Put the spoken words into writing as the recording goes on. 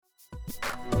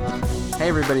Hey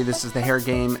everybody, this is The Hair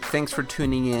Game. Thanks for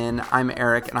tuning in. I'm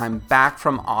Eric and I'm back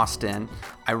from Austin.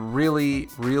 I really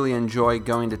enjoy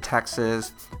going to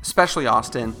Texas, especially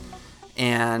Austin.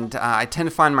 And I tend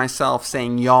to find myself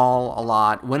saying y'all a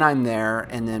lot when I'm there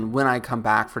and then when I come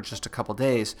back for just a couple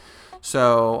days.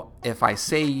 So if I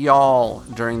say y'all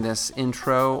during this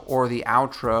intro or the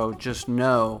outro, just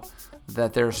know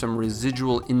that there's some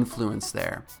residual influence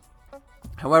there.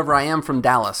 However, I am from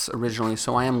Dallas originally,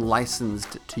 so I am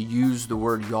licensed to use the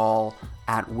word y'all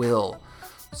at will.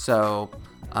 So,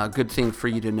 a good thing for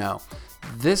you to know.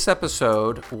 This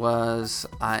episode was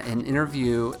an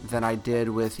interview that I did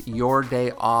with Your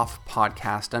Day Off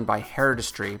podcast done by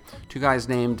Hairdustry, two guys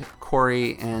named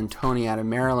Corey and Tony out of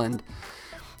Maryland.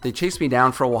 They chased me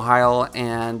down for a while,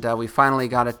 and we finally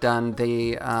got it done.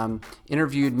 They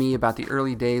interviewed me about the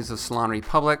early days of Salon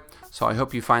Republic, so I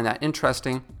hope you find that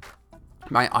interesting.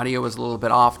 My audio was a little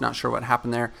bit off, not sure what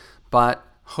happened there, but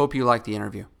hope you like the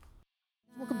interview.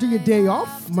 Welcome to Your Day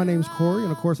Off. My name's Corey,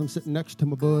 and of course I'm sitting next to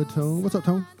my bud, Tone. What's up,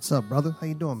 Tone? What's up, brother? How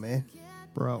you doing, man?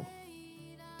 Bro,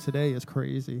 today is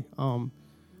crazy.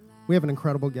 We have an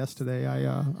incredible guest today.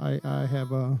 I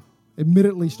have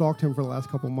admittedly stalked him for the last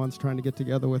couple months trying to get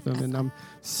together with him, and I'm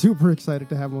super excited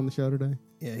to have him on the show today.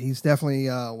 Yeah, he's definitely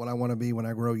what I want to be when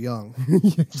I grow young.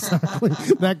 Yeah, exactly.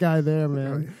 That guy there,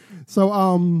 man. Right. So,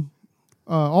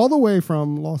 all the way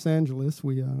from Los Angeles,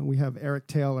 we have Eric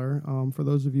Taylor. For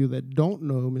those of you that don't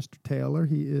know Mr. Taylor,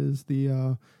 he is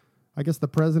the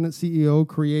president, CEO,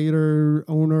 creator,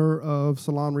 owner of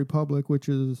Salon Republic, which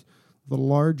is the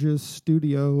largest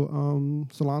studio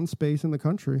salon space in the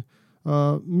country.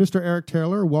 Mr. Eric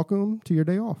Taylor, welcome to Your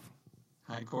Day Off.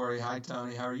 Hi, Corey. Hi,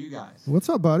 Tony. How are you guys? What's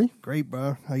up, buddy? Great,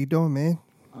 bro. How you doing, man?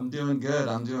 I'm doing good.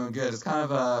 It's kind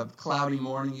of a cloudy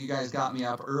morning. You guys got me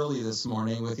up early this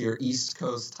morning with your East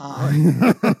Coast time.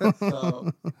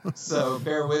 so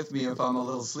bear with me if I'm a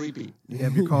little sleepy. You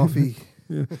have your coffee?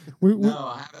 Yeah.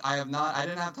 No, I have not. I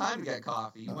didn't have time to get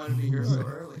coffee. You wanted me here so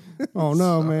early. Oh,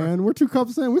 no, man. We're 2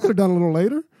 cups in. We could have done a little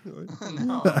later.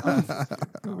 No.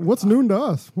 What's noon to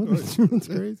us? It's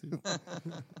crazy.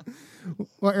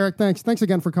 Well, Eric, thanks. Thanks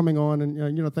again for coming on.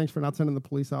 And, thanks for not sending the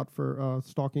police out for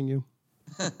stalking you.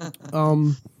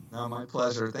 No, my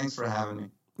pleasure. Thanks for having me.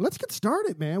 Let's get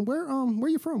started, man. Where are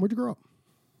you from? Where'd you grow up?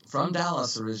 From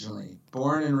Dallas originally.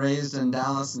 Born and raised in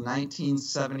Dallas in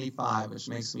 1975, which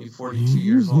makes me 42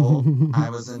 years old. I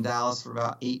was in Dallas for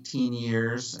about 18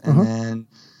 years and then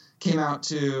came out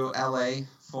to LA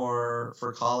for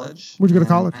college. Where'd you go to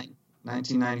college?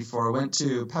 1994. I went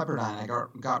to Pepperdine. I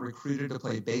got recruited to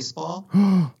play baseball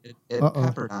at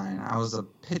Pepperdine. I was a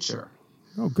pitcher.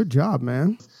 Oh, good job,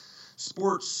 man.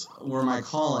 Sports were my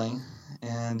calling,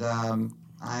 and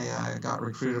I got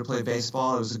recruited to play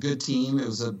baseball. It was a good team. It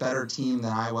was a better team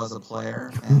than I was a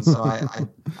player, and so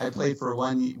I played for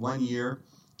one year,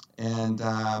 and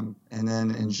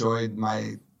then enjoyed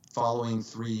my following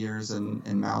 3 years in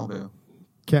Malibu.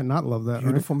 Can't not love that.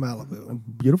 Beautiful right? Malibu.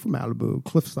 Beautiful Malibu,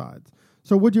 cliffsides.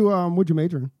 So would you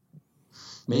major in?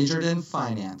 Majored in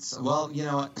finance. Well,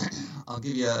 I'll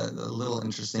give you a little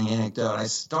interesting anecdote. I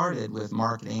started with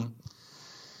marketing.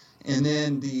 And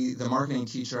then the marketing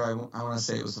teacher, I want to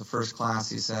say it was the first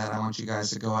class, he said, I want you guys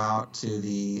to go out to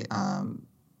the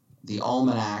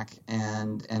almanac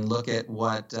and look at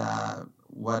what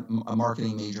a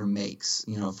marketing major makes,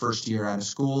 first year out of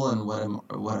school, and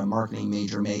what a marketing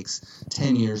major makes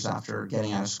 10 years after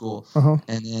getting out of school.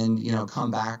 And then,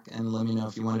 come back and let me know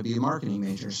if you want to be a marketing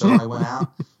major. So I went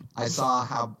out. I saw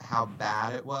how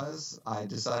bad it was. I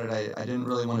decided I didn't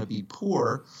really want to be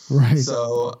poor. Right.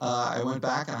 So I went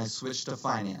back and I switched to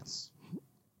finance.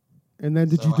 And then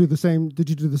did you do the same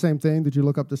thing? Did you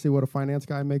look up to see what a finance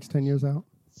guy makes 10 years out?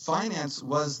 Finance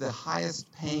was the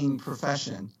highest paying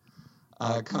profession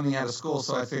coming out of school.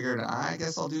 So I figured, I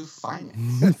guess I'll do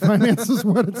finance. Finance is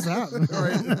what it's at.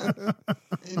 Right?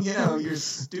 And, you're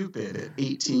stupid at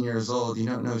 18 years old. You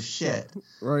don't know shit.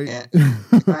 Right. And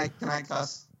can I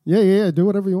cuss? Yeah. Do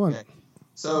whatever you want. Okay.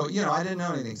 So, I didn't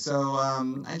know anything. So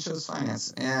I chose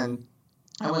finance. And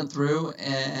I went through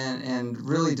and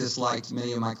really disliked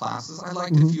many of my classes. I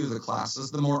liked a few of the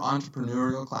classes. The more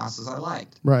entrepreneurial classes I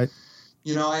liked. Right.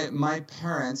 My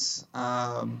parents,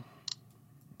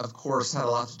 of course, had a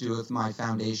lot to do with my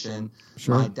foundation.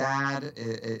 Sure. My dad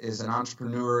is an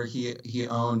entrepreneur. He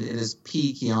owned, at his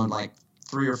peak, he owned like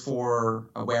 3 or 4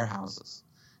 warehouses.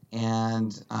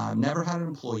 And never had an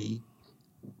employee.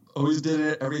 Always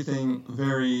did everything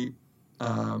very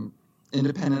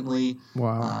independently.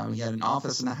 Wow. He had an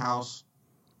office in the house.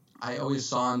 I always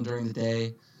saw him during the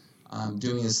day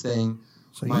doing his thing.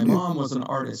 So my mom was an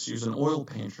artist. She was an oil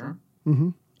painter. Mm-hmm.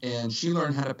 And she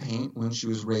learned how to paint when she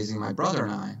was raising my brother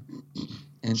and I.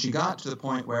 And she got to the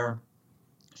point where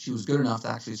she was good enough to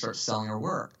actually start selling her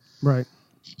work. Right.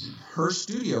 Her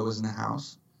studio was in the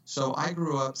house. So I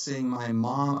grew up seeing my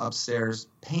mom upstairs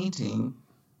painting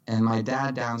and my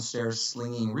dad downstairs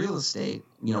slinging real estate,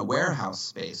 warehouse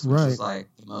space, which is like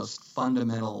the most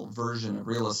fundamental version of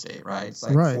real estate, right? It's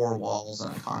like 4 walls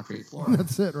and a concrete floor.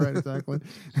 That's it, right, exactly.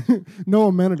 No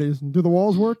amenities. Do the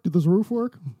walls work? Does the roof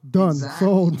work? Done. Exactly.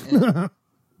 Sold.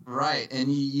 Right, and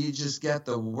you just get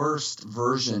the worst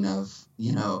version of,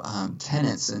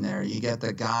 tenants in there. You get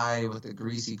the guy with the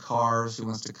greasy cars who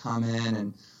wants to come in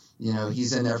and,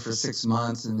 he's in there for 6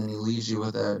 months and then he leaves you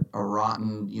with a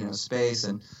rotten, space.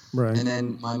 And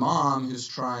then my mom, who's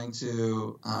trying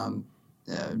to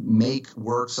make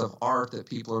works of art that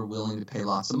people are willing to pay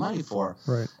lots of money for.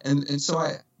 Right. And so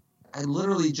I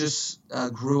literally just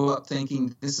grew up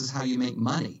thinking this is how you make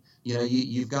money.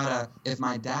 You've got to, if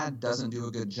my dad doesn't do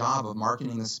a good job of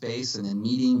marketing the space and then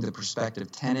meeting the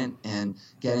prospective tenant and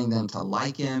getting them to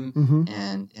like him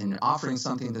and offering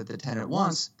something that the tenant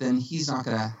wants, then he's not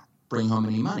going to bring home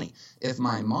any money. If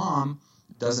my mom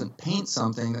doesn't paint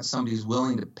something that somebody's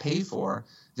willing to pay for,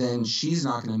 then she's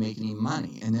not going to make any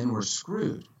money, and then we're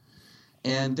screwed.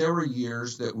 And there were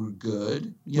years that were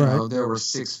good, there were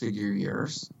 6-figure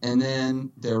years, and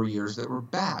then there were years that were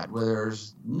bad, where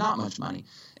there's not much money.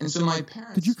 And so my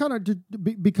parents... Did you kind of,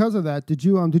 because of that, did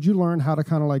you learn how to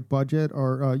kind of like budget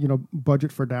or,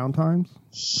 budget for downtimes?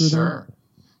 Sure.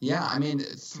 Yeah, I mean,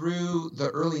 through the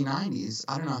early 90s,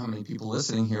 I don't know how many people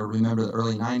listening here remember the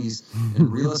early 90s in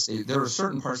real estate. There were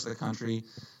certain parts of the country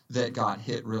that got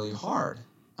hit really hard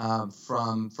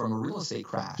from a real estate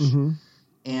crash. Mm-hmm.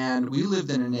 And we lived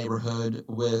in a neighborhood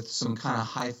with some kind of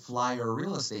high flyer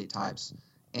real estate types.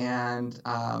 And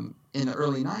in the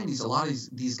early 90s, a lot of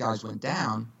these guys went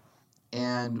down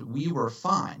and we were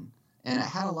fine. And it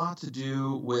had a lot to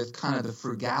do with kind of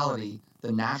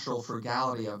the natural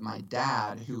frugality of my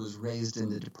dad, who was raised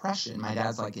in the Depression. My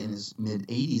dad's like in his mid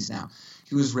 80s now.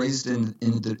 He was raised in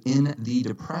the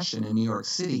Depression in New York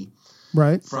City.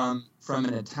 Right. From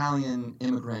an Italian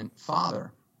immigrant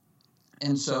father.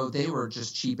 And so they were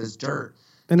just cheap as dirt.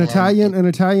 An Italian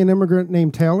immigrant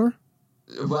named Taylor?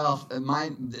 Well,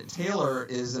 Taylor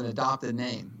is an adopted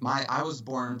name. I was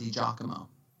born DiGiacomo.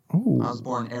 Oh. I was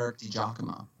born Eric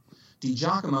DiGiacomo.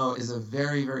 DiGiacomo is a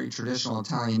very, very traditional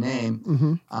Italian name.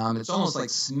 Mm-hmm. It's almost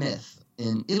like Smith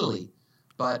in Italy,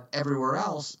 but everywhere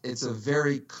else, it's a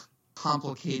very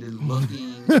complicated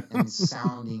looking and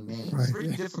sounding name. It's very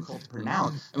difficult to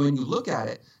pronounce. And when you look at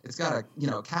it, it's got a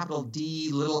capital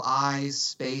D, little I,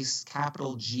 space,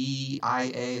 capital G,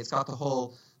 I-A. It's got the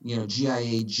whole,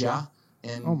 G-I-A, ja.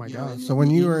 And, oh my God! So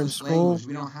when you were in school, language,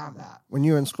 we don't have that. When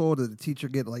you were in school, did the teacher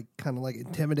get kind of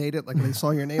intimidated, like when they saw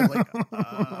your name, like?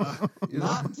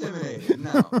 Not intimidated.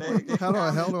 No. How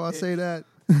the hell do I say that?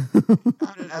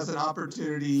 Counted it as an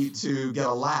opportunity to get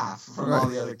a laugh from all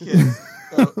the other kids.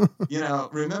 So,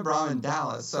 remember I'm in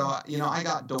Dallas, so I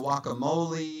got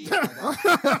guacamole,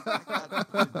 I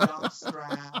got the jock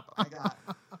strap, I got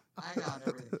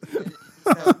everything.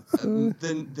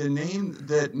 The name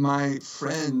that my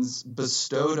friends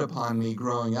bestowed upon me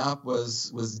growing up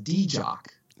was D-Jock.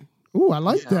 Ooh, I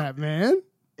like that, man.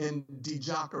 And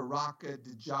D-Jock-a-Rocka,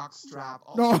 D-Jock-strap,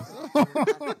 all sorts of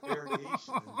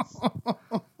variations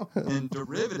and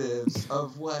derivatives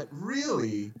of what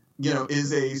really,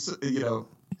 is a,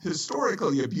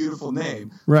 historically a beautiful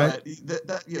name. Right. But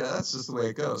that's just the way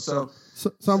it goes. So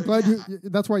I'm glad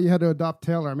that's why you had to adopt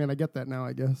Taylor. I mean, I get that now,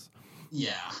 I guess.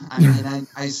 Yeah,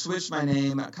 I switched my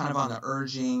name kind of on the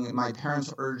urging. My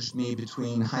parents urged me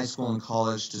between high school and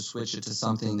college to switch it to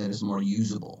something that is more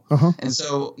usable. Uh-huh. And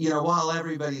so, while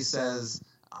everybody says,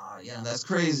 that's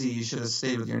crazy, you should have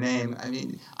stayed with your name. I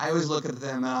mean, I always look at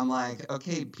them and I'm like,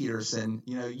 okay, Peterson,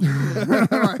 you live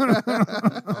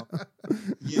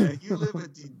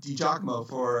with DiGiacomo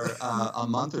for a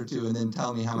month or two and then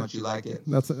tell me how much you like it.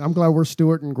 I'm glad we're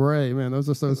Stewart and Gray, man. Those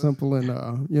are so simple and,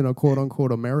 quote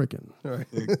unquote American. Right.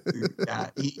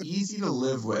 Yeah, easy to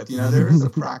live with. There is a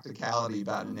practicality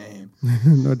about a name.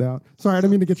 No doubt. Sorry, I didn't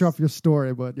mean to get you off your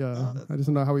story, but I just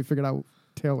don't know how we figured out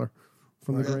Taylor.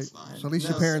 From the great. So at least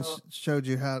your parents showed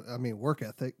you work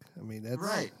ethic. I mean, that's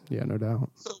right. Yeah, no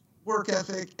doubt. So work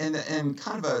ethic and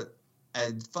kind of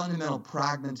a fundamental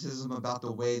pragmatism about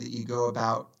the way that you go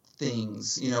about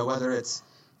things. Whether it's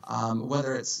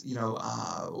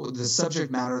the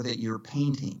subject matter that you're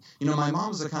painting. My mom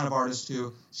was the kind of artist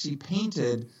who she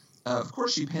painted. Of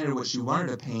course, she painted what she wanted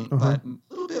to paint, but a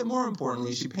little bit more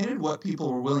importantly, she painted what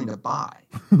people were willing to buy.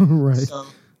 Right. So.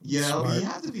 You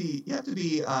have to be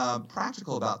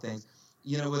practical about things.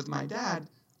 With my dad,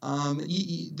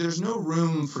 there's no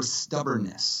room for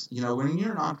stubbornness. When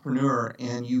you're an entrepreneur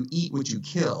and you eat what you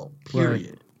kill, period.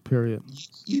 Right. Period.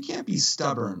 You can't be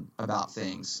stubborn about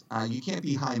things. You can't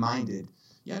be high-minded.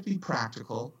 You have to be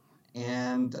practical,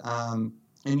 and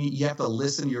you have to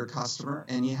listen to your customer,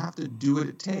 and you have to do what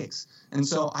it takes. And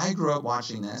so I grew up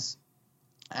watching this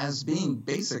as being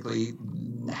basically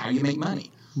how you make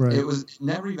money. Right. It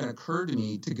never even occurred to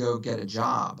me to go get a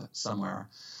job somewhere.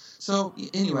 So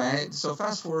anyway,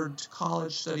 fast forward to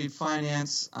college, studied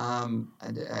finance.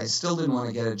 I still didn't want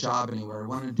to get a job anywhere. I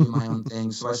wanted to do my own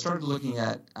thing. So I started looking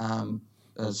at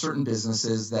certain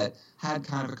businesses that had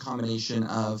kind of a combination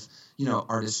of,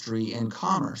 artistry and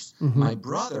commerce. Mm-hmm. My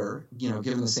brother,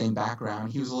 given the same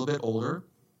background, he was a little bit older.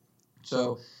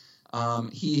 So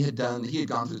he had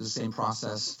gone through the same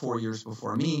process 4 years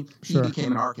before me. Sure. He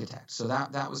became an architect. So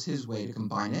that was his way to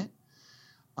combine it.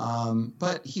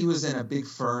 But he was in a big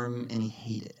firm and he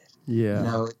hated it.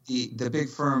 Yeah. The big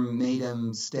firm made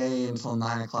him stay until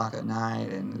 9 o'clock at night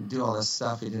and do all this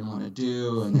stuff he didn't want to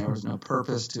do, and there was no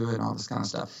purpose to it and all this kind of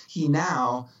stuff. He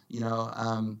now,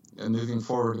 moving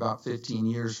forward about 15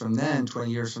 years from then,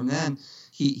 20 years from then,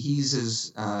 he's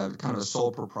his kind of a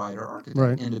sole proprietor architect,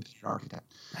 right. Independent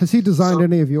architect. Has he designed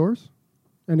any of yours?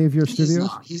 Any of your studios?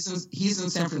 Not. He's in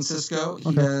San Francisco.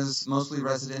 He does mostly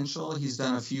residential. He's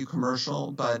done a few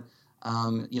commercial, but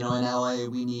in LA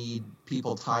we need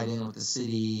people tied in with the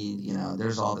city.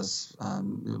 There's all this.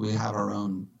 We have our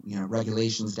own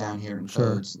regulations down here and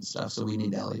codes and stuff, so we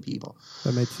need LA people.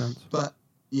 That makes sense.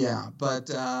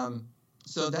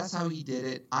 So that's how he did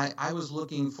it. I was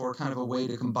looking for kind of a way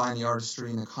to combine the artistry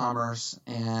and the commerce,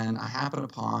 and I happened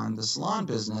upon the salon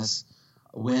business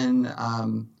when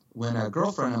a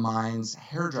girlfriend of mine's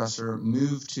hairdresser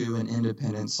moved to an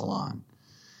independent salon.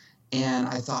 And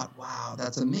I thought, wow,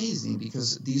 that's amazing,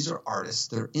 because these are artists.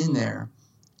 They're in there,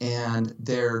 and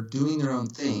they're doing their own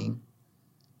thing,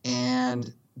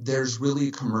 and there's really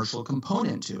a commercial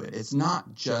component to it. It's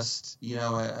not just,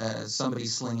 somebody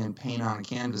slinging paint on a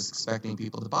canvas expecting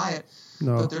people to buy it,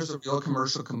 but there's a real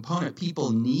commercial component.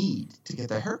 People need to get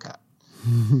their hair cut.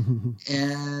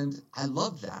 And I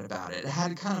loved that about it. It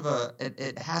had kind of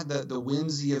it had the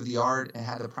whimsy of the art. It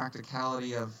had the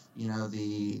practicality of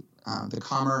the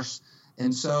commerce.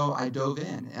 And so I dove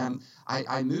in, and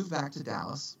I moved back to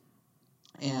Dallas.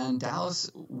 And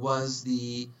Dallas was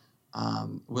the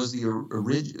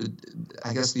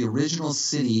original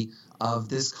city of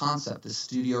this concept, the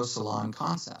studio salon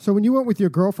concept. So when you went with your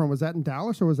girlfriend, was that in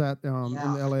Dallas or was that in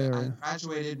the LA area? I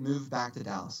graduated, moved back to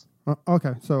Dallas.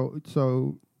 Okay, so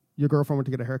your girlfriend went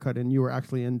to get a haircut, and you were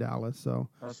actually in Dallas. So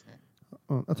that's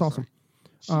right. That's awesome. Right.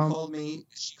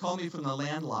 She called me from the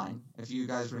landline. If you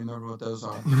guys remember what those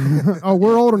are. Oh,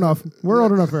 we're old enough. We're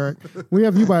old enough, Eric. We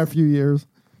have you by a few years.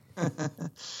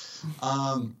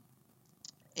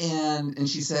 And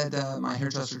she said my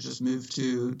hairdresser just moved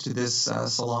to this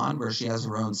salon where she has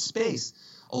her own space,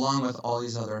 along with all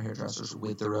these other hairdressers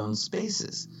with their own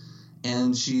spaces.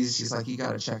 And she's like, you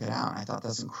got to check it out. I thought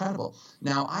that's incredible.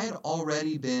 Now, I had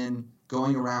already been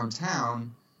going around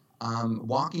town,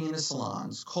 walking into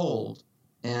salons cold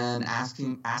and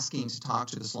asking to talk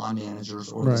to the salon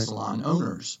managers or the salon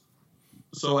owners.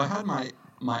 So I had my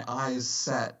eyes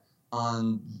set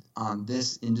on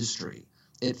this industry.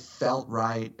 It felt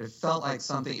right. It felt like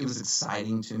something. It was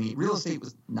exciting to me. Real estate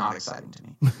was not exciting to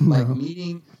me. Like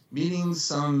meeting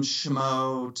some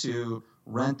schmo to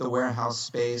rent the warehouse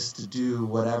space to do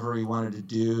whatever he wanted to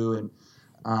do, and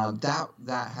I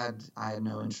had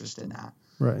no interest in that.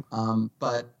 Right.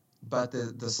 But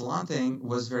the salon thing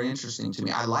was very interesting to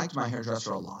me. I liked my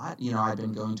hairdresser a lot. I'd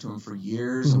been going to him for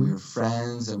years, and we were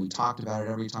friends, and we talked about it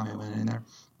every time I went in there.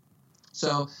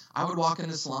 So I would walk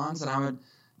into salons, and I would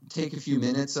take a few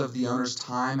minutes of the owner's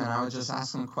time, and I would just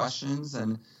ask them questions,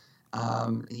 and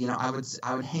I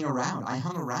would hang around. I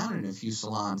hung around in a few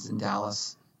salons in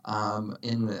Dallas.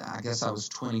 I guess I was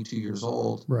 22 years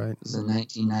old. Right. It was in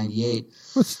 1998.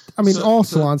 All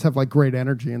salons have like great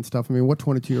energy and stuff. I mean, what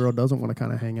 22-year-old doesn't want to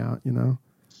kind of hang out,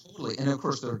 Totally. And of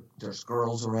course, there's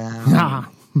girls around.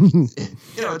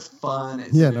 It's fun.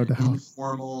 It's no doubt.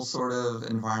 Informal sort of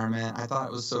environment. I thought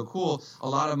it was so cool. A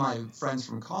lot of my friends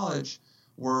from college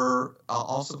were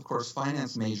also, of course,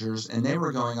 finance majors, and they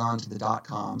were going on to the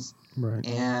 .coms. Right.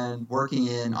 And working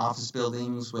in office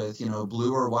buildings with,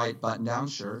 blue or white button-down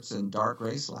shirts and dark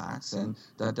gray slacks and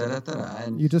da-da-da-da-da.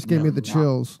 And, you just gave me the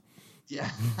chills. Yeah,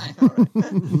 I know,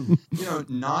 right?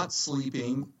 Not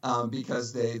sleeping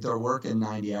because they're working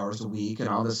 90 hours a week and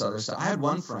all this other stuff. I had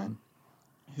one friend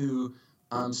who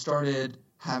started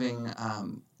having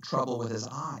trouble with his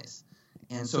eyes.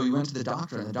 And so he went to the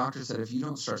doctor, and the doctor said, if you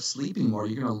don't start sleeping more,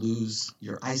 you're going to lose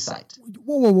your eyesight.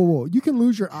 Whoa. You can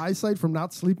lose your eyesight from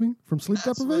not sleeping, from sleep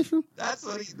deprivation? That's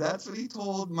what he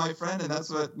told my friend, and that's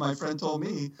what my friend told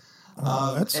me.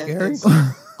 That's scary.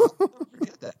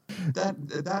 Forget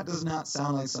that. That does not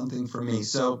sound like something for me.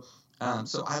 So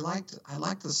I liked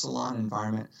the salon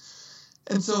environment.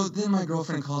 And so then my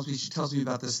girlfriend calls me. She tells me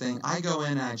about this thing. I go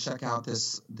in and I check out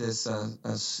this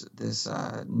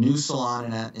new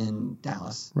salon in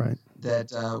Dallas. Right.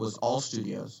 That was all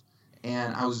studios,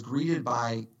 and I was greeted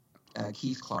by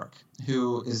Keith Clark,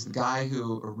 who is the guy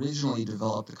who originally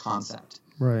developed the concept.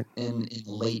 Right. In the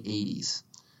late '80s,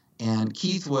 and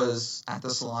Keith was at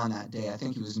the salon that day. I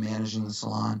think he was managing the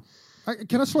salon.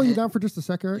 Can I slow you down for just a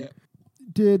sec, Eric? Yeah.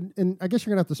 And I guess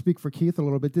you're gonna have to speak for Keith a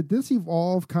little bit. Did this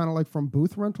evolve kind of like from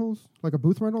booth rentals, like a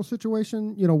booth rental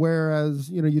situation? Whereas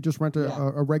you just rent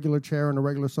a regular chair in a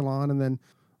regular salon, and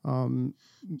then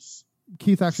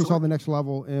Keith actually saw the next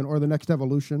level or the next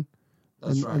evolution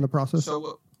in the process.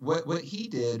 So what he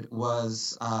did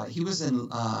was he was in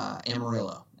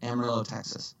Amarillo,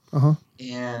 Texas. Uh-huh.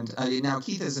 And now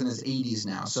Keith is in his 80s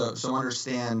now, so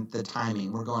understand the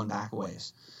timing. We're going back a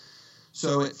ways.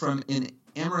 So in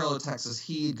Amarillo, Texas,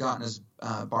 he had gotten his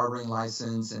barbering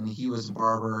license, and he was a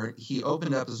barber. He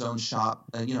opened up his own shop,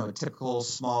 a typical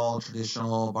small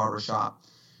traditional barber shop,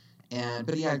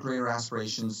 but he had greater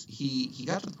aspirations. He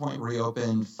got to the point where he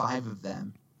opened 5 of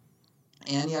them,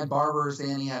 and he had barbers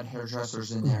and he had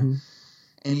hairdressers in there. Mm-hmm.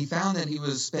 And he found that he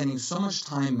was spending so much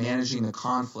time managing the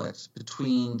conflict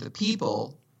between the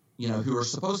people, who were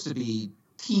supposed to be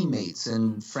teammates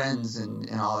and friends and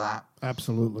all that.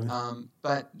 Absolutely.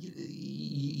 But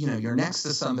you're next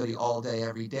to somebody all day,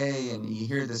 every day, and you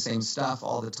hear the same stuff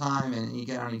all the time, and you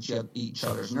get on each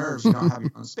other's nerves. You don't have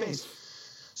your own space.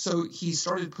 So he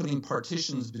started putting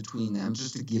partitions between them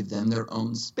just to give them their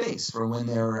own space for when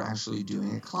they were actually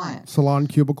doing a client. Salon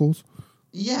cubicles?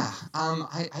 Yeah.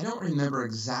 I don't remember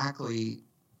exactly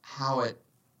how it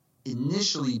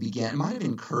initially began. It might have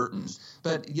been curtains,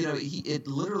 but it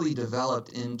literally developed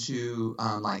into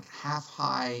like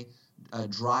half-high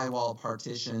drywall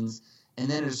partitions, and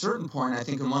then at a certain point, I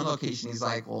think in one location, he's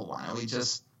like, "Well, why don't we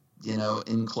just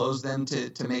enclose them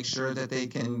to make sure that they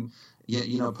can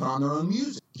put on their own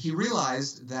music?" He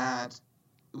realized that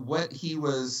what he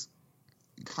was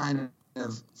kind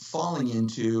of falling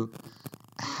into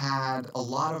had a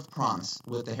lot of promise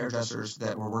with the hairdressers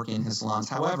that were working in his salons.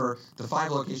 However, the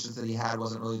 5 locations that he had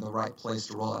wasn't really the right place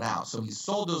to roll it out. So he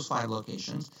sold those 5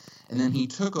 locations, and then he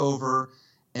took over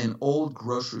an old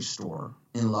grocery store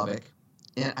in Lubbock.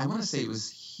 And I want to say it was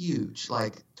huge,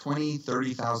 like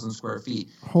 30,000 square feet.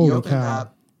 Holy he opened cow.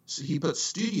 up, so he put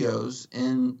studios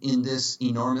in this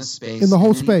enormous space. In the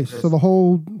whole space, so the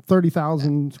whole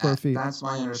 30,000 square feet. That's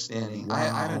my understanding. Wow. I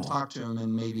haven't talked to him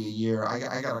in maybe a year.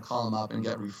 I got to call him up and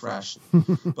get refreshed.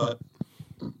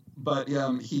 But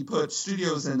he put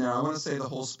studios in there. I want to say the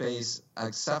whole space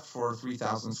except for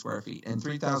 3,000 square feet. And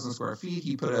 3,000 square feet,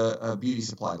 he put a beauty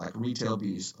supply, like retail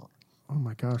beauty supply. Oh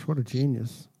my gosh, what a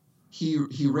genius!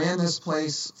 He ran this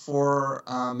place for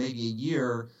maybe a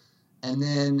year. And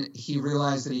then he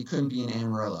realized that he couldn't be in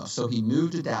Amarillo. So he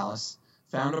moved to Dallas,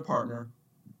 found a partner,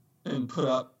 and put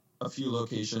up a few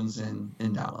locations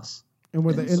in Dallas. And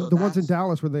were the ones in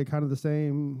Dallas, were they kind of the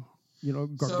same,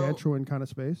 gargantuan kind of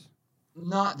space?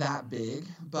 Not that big,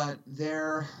 but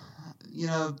they're,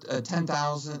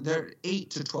 10,000, they're 8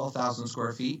 to 12,000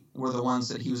 square feet were the ones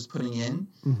that he was putting in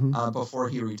before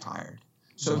he retired.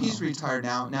 So he's retired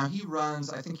now. Now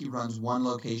I think he runs 1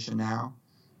 location now.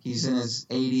 He's in his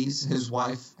 80s. His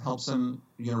wife helps him,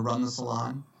 run the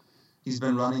salon. He's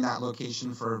been running that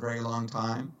location for a very long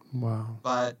time. Wow.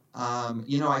 But,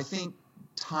 I think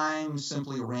time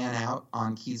simply ran out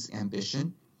on Keith's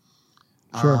ambition.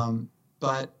 Sure.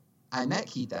 But I met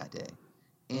Keith that day,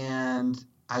 and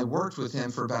I worked with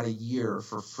him for about a year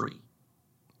for free.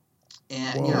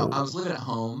 And, I was living at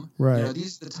home. Right.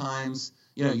 These are the times...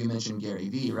 you mentioned Gary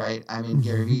Vee, right? I mean,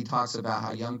 Gary Vee talks about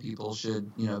how young people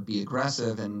should, be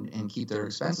aggressive and keep their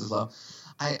expenses low.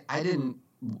 I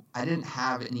didn't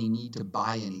have any need to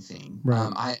buy anything.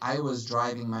 Right. I was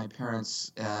driving my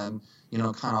parents', kind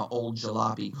of old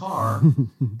jalopy car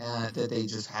that they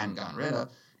just hadn't gotten rid of.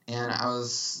 And I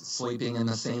was sleeping in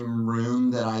the same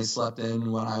room that I slept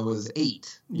in when I was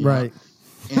 8. Right.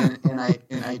 And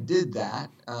I did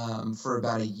that for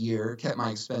about a year, kept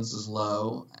my expenses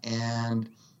low, and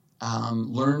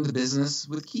learned the business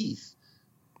with Keith.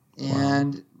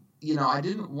 And I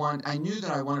knew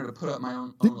that I wanted to put up my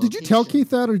own. Did you tell Keith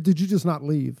that, or did you just not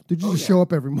leave? Did you just show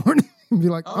up every morning? Be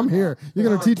like, I'm here. You're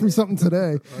going to teach me something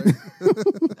today.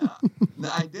 No,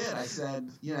 I did. I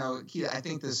said, Keita, I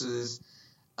think this is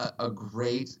a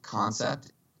great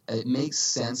concept. It makes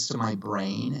sense to my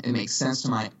brain. It makes sense to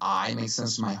my eye. It makes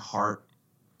sense to my heart.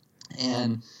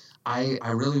 And I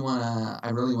really want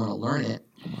to learn it.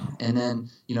 And then,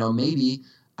 maybe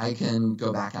I can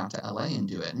go back out to LA and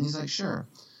do it. And he's like, sure.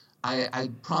 I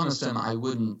promised him I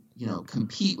wouldn't,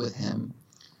 compete with him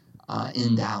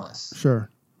in Dallas. Sure.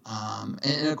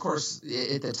 And of course,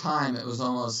 at the time, it was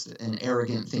almost an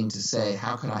arrogant thing to say.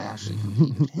 How could I actually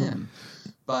compete with him?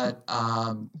 But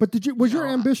was your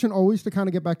ambition always to kind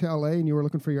of get back to LA and you were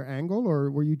looking for your angle,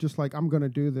 or were you just like, I'm going to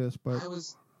do this? But I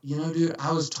was, dude,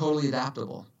 I was totally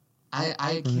adaptable.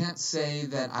 I can't say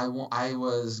that I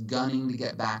was gunning to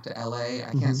get back to LA.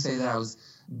 I can't say that I was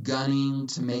gunning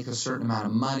to make a certain amount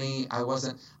of money. I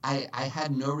wasn't. I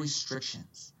had no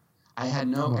restrictions. I had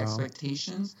no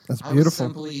expectations. That's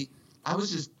beautiful. I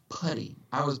was just putty.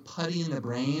 I was putty in the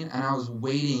brain, and I was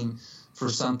waiting for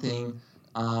something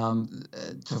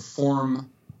to form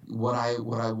what I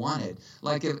wanted.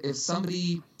 Like if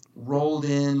somebody rolled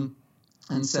in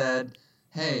and said,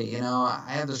 hey, I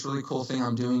have this really cool thing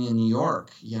I'm doing in New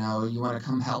York. You want to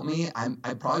come help me? I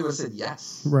probably would have said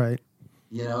yes. Right.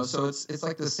 So it's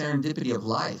like the serendipity of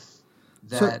life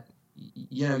that,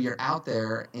 you're out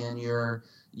there and you're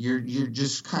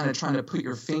just kind of trying to put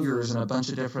your fingers in a bunch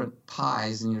of different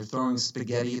pies and you're throwing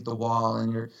spaghetti at the wall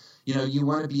and you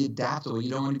want to be adaptable.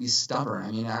 You don't want to be stubborn.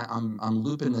 I mean, I'm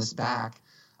looping this back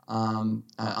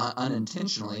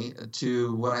unintentionally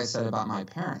to what I said about my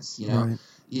parents. Right.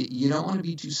 You don't want to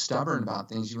be too stubborn about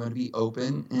things. You want to be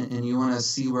open and you want to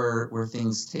see where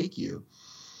things take you.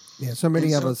 Yeah, so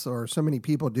many of us, or so many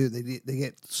people do. They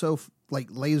get so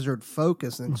lasered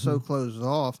focused and so closed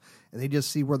off, and they just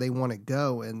see where they want to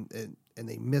go, and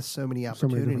they miss so many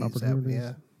opportunities.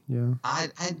 Yeah. I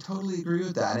totally agree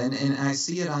with that, and I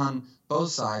see it on both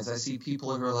sides. I see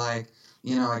people who are like,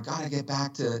 I got to get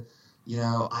back to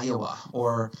Iowa,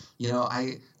 or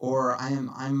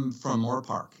I'm from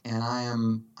Moorpark, and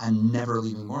I'm never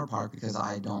leaving Moorpark because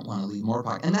I don't want to leave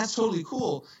Moorpark, and that's totally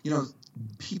cool.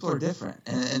 People are different,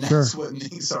 and that's what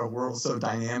makes our world so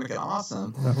dynamic and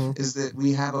awesome. Is that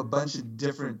we have a bunch of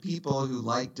different people who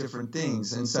like different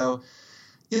things, and so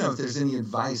if there's any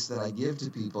advice that I give to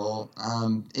people,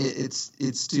 it's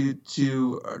to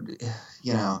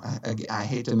I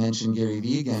hate to mention Gary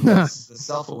Vee again, but it's the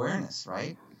self-awareness,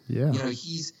 right? Yeah.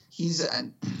 He's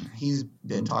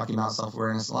been talking about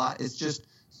self-awareness a lot.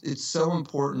 It's so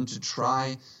important to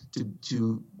try to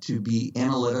be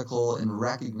analytical and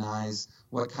recognize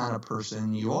what kind of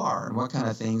person you are and what kind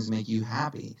of things make you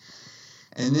happy,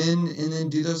 and then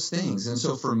do those things. And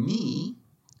so for me,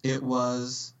 it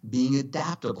was being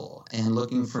adaptable and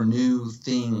looking for new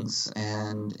things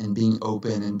and being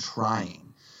open and trying.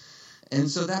 And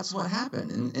so that's what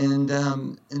happened.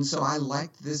 And so I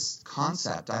liked this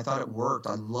concept. I thought it worked.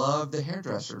 I loved the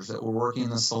hairdressers that were working in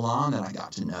the salon that I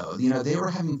got to know. They were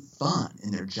having fun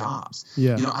in their jobs.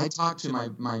 Yeah. I talked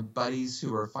to my buddies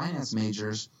who were finance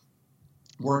majors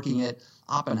working at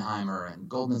Oppenheimer and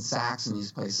Goldman Sachs and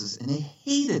these places, and they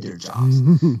hated their jobs.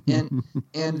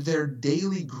 and their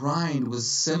daily grind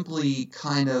was simply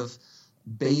kind of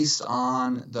based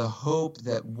on the hope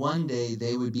that one day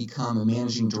they would become a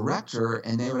managing director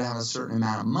and they would have a certain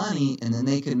amount of money, and then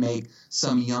they could make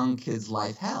some young kid's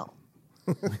life hell.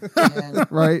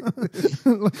 Right.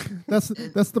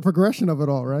 That's the progression of it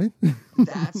all, right?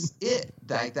 That's it.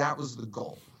 That was the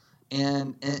goal.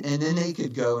 And then they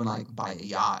could go and buy a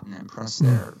yacht and impress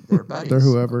their buddies. Their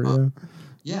whoever,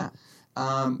 yeah.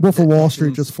 Wolf of Wall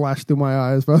Street just flashed through my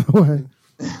eyes, by the way.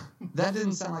 That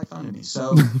didn't sound like fun to me.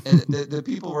 So the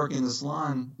people working in the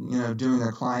salon, doing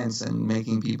their clients and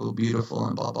making people beautiful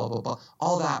and blah, blah, blah, blah,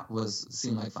 all that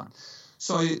seemed like fun.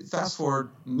 So I fast forward,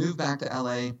 moved back to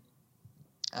LA.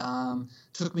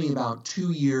 Took me about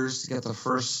 2 years to get the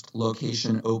first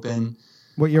location open.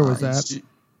 What year was that?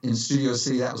 In Studio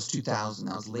City. That was 2000.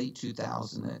 That was late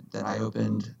 2000 that I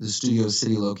opened the Studio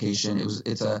City location.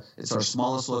 It's our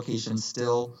smallest location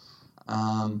still.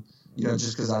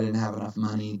 Just because I didn't have enough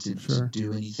money to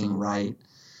do anything right.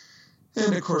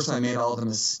 And of course, I made all the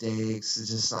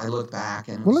mistakes. I look back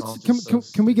and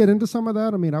can we get into some of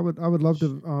that? I mean, I would love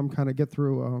to kind of get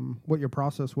through what your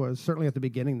process was. Certainly at the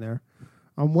beginning there.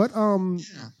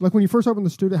 Like when you first opened the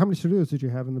studio, how many studios did you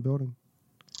have in the building?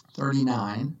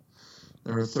 39.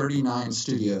 There were 39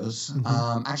 studios.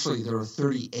 Actually, there were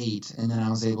 38, and then I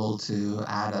was able to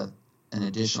add an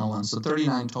additional one. So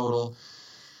 39 total.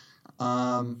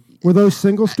 Were those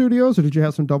single studios, or did you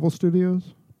have some double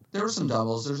studios? There were some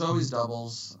doubles. There's always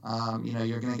doubles.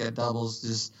 You're going to get doubles.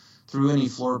 Just through any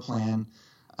floor plan.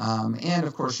 And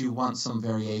of course, you want some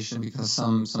variation because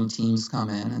some teams come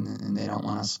in and they don't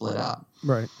want to split up.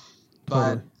 Right.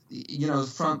 But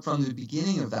from the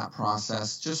beginning of that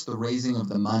process, just the raising of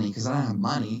the money, because I didn't have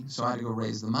money, so I had to go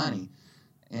raise the money.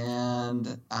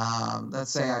 And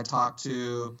let's say I talked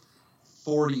to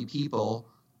 40 people,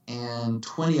 and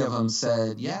 20 of them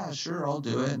said, "Yeah, sure, I'll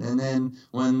do it." And then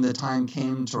when the time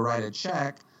came to write a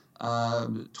check,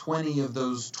 20 of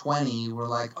those 20 were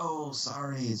like, "Oh,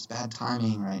 sorry, it's bad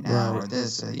timing right now," or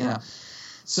this,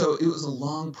 So it was a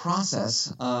long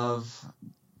process of,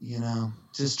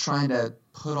 just trying to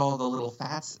put all the little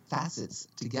facets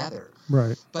together.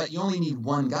 Right. But you only need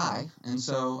one guy, and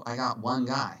so I got one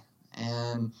guy.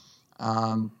 And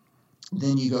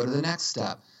then you go to the next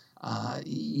step.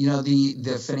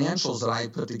 The financials that I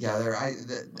put together, I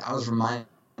was reminded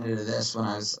of this when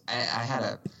I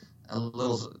had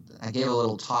I gave a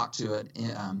little talk to it in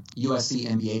USC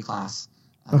MBA class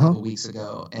a couple weeks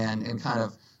ago, and kind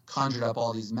of conjured up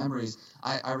all these memories.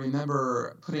 I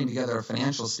remember putting together a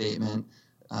financial statement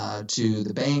to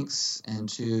the banks and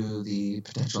to the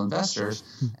potential investors,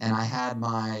 and I had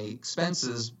my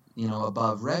expenses,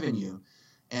 above revenue.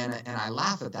 And I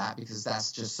laugh at that because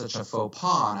that's just such a faux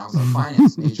pas. And I was a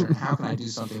finance major, and how can I do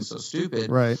something so stupid?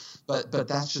 Right. But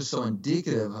that's just so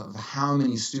indicative of how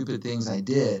many stupid things I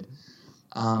did.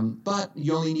 But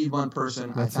you only need one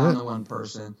person. I found the one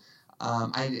person.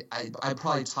 I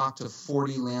probably talked to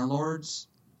 40 landlords,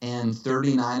 and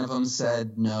 39 of them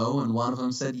said no, and one of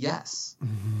them said yes.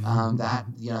 That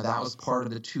was part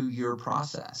of the 2-year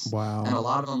process. Wow. And a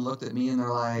lot of them looked at me and they're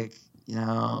like,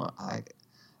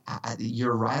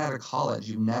 you're right out of college.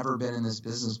 You've never been in this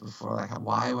business before. Like,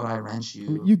 why would I rent you? I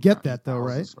mean, you get that though,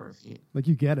 right? Square feet. Like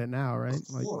you get it now, right?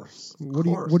 Of course. What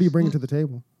do you bring to the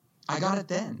table? I got it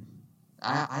then.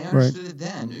 I understood it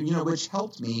then. Which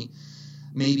helped me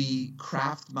maybe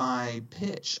craft my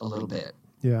pitch a little bit.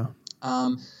 Yeah.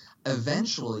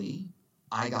 Eventually,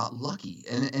 I got lucky,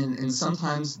 and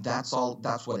sometimes that's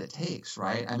what it takes,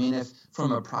 right? I mean, if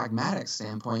from a pragmatic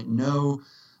standpoint, no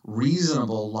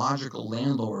reasonable, logical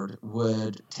landlord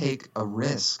would take a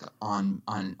risk on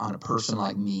a person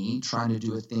like me trying to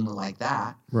do a thing like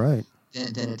that. Right.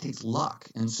 Then it takes luck.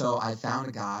 And so I found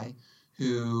a guy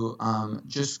who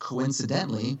just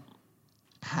coincidentally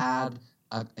had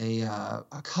a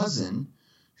cousin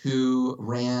who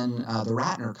ran the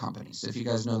Ratner Company. So if you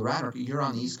guys know the Ratner, you're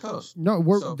on the East Coast. No,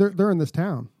 they're in this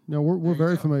town. No, we're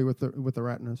very familiar with the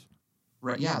Ratners.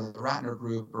 Right, yeah, the Ratner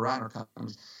Group or Ratner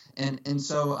Companies. And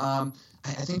so I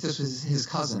think this was his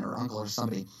cousin or uncle or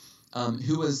somebody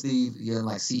who was the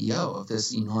CEO of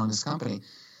this enormous company.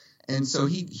 And so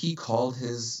he called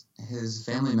his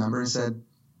family member and said,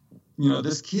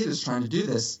 this kid is trying to do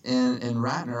this. And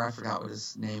Ratner, I forgot what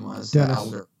his name was, Dennis. The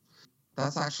elder.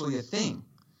 That's actually a thing.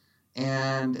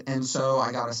 And so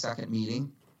I got a second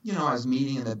meeting. I was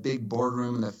meeting in the big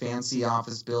boardroom in the fancy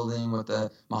office building with the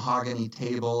mahogany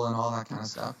table and all that kind of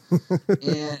stuff.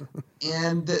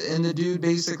 and the dude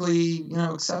basically,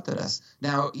 accepted us.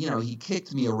 Now, he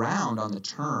kicked me around on the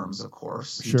terms, of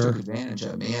course. He took advantage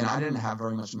of me, and I didn't have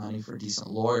very much money for a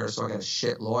decent lawyer, so I got a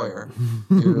shit lawyer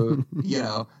who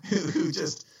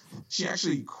just she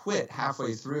actually quit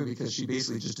halfway through because she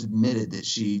basically just admitted that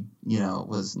she,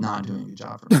 was not doing a good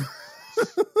job for me.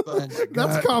 But,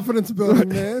 that's confidence building,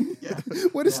 man. Yeah,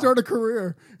 Way to start a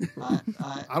career.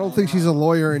 I don't think she's a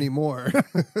lawyer anymore.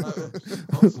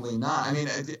 Hopefully not. I mean,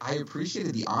 I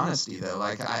appreciated the honesty, though.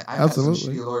 Like, I've had some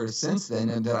shitty lawyers since then,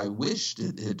 and that I wished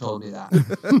had told me that.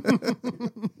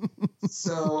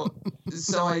 So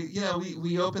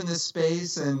we opened this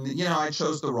space, and I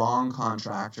chose the wrong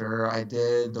contractor. I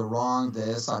did the wrong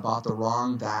this. I bought the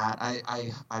wrong that.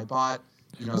 I bought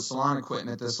salon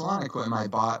equipment. The salon equipment I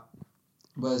bought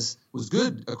was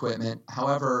good equipment.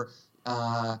 However,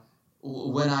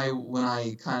 when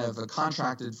I kind of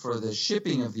contracted for the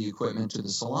shipping of the equipment to the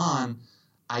salon,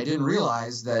 I didn't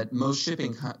realize that most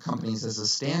shipping companies, as a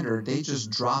standard, they just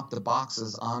drop the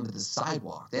boxes onto the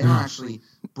sidewalk. They don't actually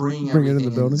bring everything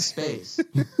into the space.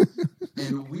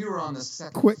 And we were on the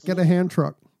second floor. Get a hand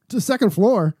truck. To the second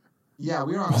floor. Yeah,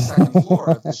 we were on the second floor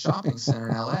of the shopping center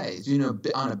in L.A.,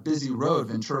 on a busy road,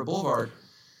 Ventura Boulevard.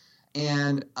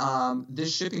 And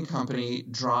this shipping company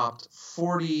dropped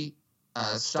 40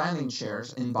 styling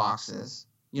chairs in boxes,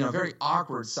 very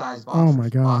awkward sized boxes. Oh, my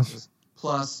gosh. Boxes,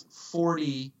 plus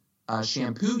 40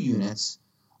 shampoo units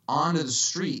onto the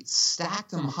street,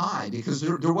 stacked them high because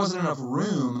there wasn't enough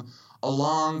room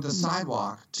along the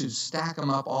sidewalk to stack them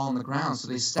up all on the ground. So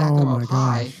they stacked them up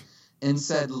high and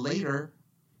said later.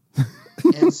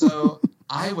 And so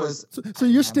I was. So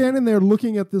you're standing there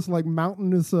looking at this like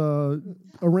mountainous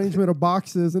arrangement of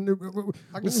boxes, and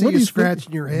I can see you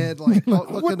scratching your head, like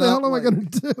looking what the hell am like, I going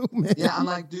to do, man? Yeah, I'm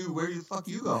like, dude, where the fuck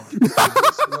you going?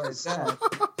 That's what I said.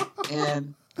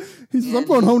 And he says, I'm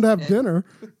going home to have dinner.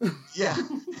 Yeah,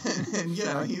 and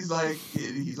he's like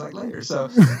later. So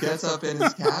gets up in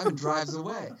his cab and drives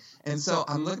away. And so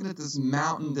I'm looking at this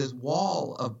mountain, this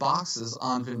wall of boxes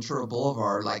on Ventura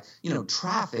Boulevard, like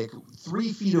traffic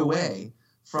 3 feet away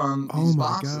from these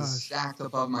boxes stacked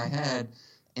above my head.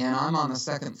 And I'm on the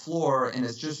second floor, and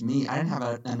it's just me. I didn't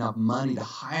have enough money to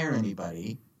hire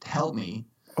anybody to help me.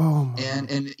 Oh,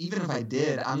 and even if I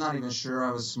did, I'm not even sure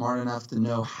I was smart enough to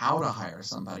know how to hire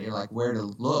somebody or like where to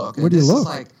look. Where do you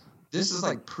look? This is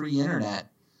like pre-internet.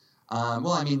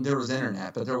 Well, I mean, there was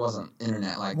internet, but there wasn't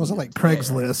internet like. It wasn't like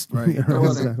Craigslist, right? There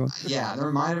wasn't. Exactly. Yeah,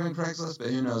 there might have been Craigslist, but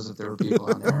who knows if there were people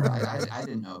on there? I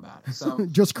didn't know about it. So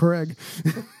just Craig.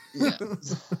 Yeah,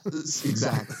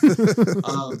 exactly.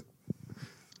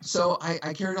 So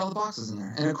I carried all the boxes in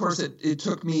there. And, of course, it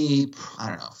took me,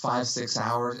 5-6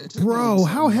 hours. It took Bro,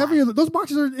 how heavy are those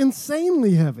boxes? Are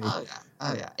insanely heavy. Oh,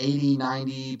 yeah. 80,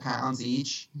 90 pounds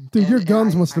each. Dude, your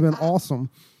guns must have been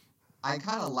awesome. I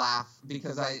kind of laugh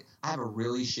because I have a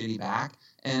really shitty back.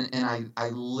 And I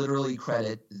literally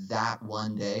credit that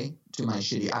one day to my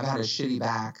shitty. I've had a shitty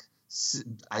back,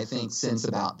 I think, since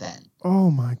about then.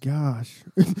 Oh my gosh!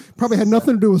 Probably had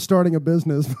nothing to do with starting a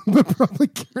business, but probably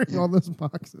carrying all those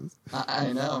boxes.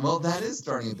 I know. Well, that is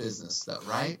starting a business, though,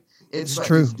 right? It's like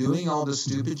true. It's doing all the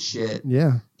stupid shit,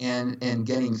 yeah, and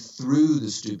getting through the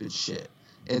stupid shit.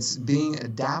 It's being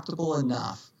adaptable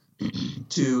enough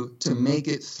to make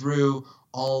it through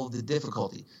all the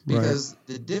difficulty, because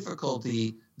the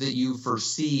difficulty that you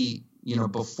foresee,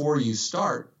 before you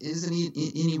start isn't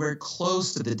anywhere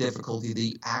close to the difficulty that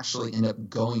you actually end up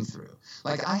going through.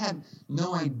 Like, I had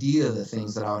no idea the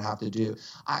things that I would have to do.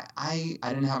 I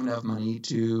didn't have enough money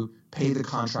to pay the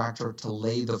contractor to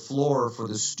lay the floor for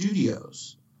the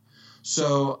studios.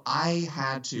 So I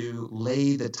had to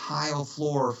lay the tile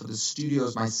floor for the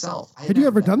studios myself. Had you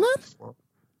ever done that? Before.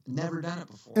 Never done it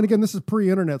before. And again, this is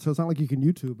pre-internet, so it's not like you can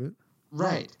YouTube it.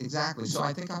 Right, exactly. So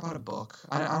I think I bought a book.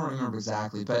 I don't remember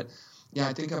exactly, but yeah,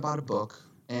 I think I bought a book,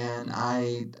 and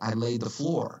I laid the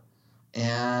floor.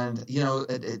 And,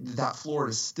 that floor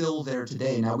is still there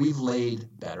today. Now, we've laid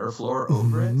better floor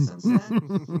over it since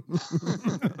then.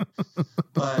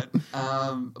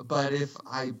 But if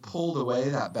I pulled away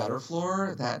that better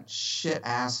floor, that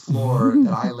shit-ass floor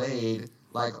that I laid,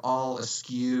 like all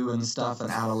askew and stuff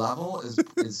and out of level,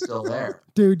 is still there.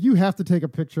 Dude, you have to take a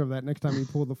picture of that next time you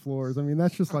pull the floors. I mean,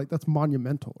 that's just like, that's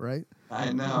monumental, right?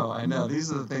 I know.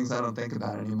 These are the things I don't think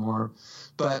about anymore.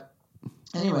 But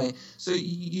anyway, so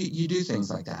you do things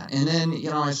like that. And then,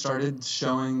 I started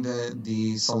showing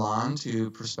the salon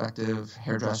to prospective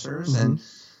hairdressers, and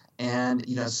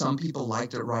some people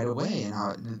liked it right away.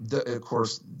 And of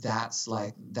course, that's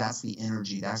the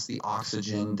energy, that's the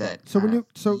oxygen that.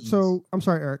 So I'm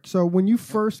sorry, Eric. So when you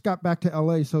first got back to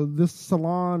LA, so this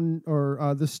salon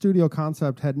or this studio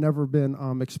concept had never been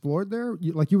explored there.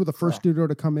 You were the first studio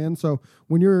to come in. So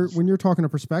when you're talking to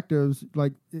prospectives,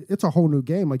 like, it's a whole new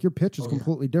game. Like, your pitch is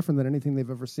completely different than anything they've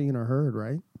ever seen or heard,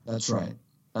 right? That's right.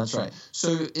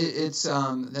 So it's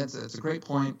that's a great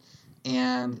point.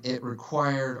 And it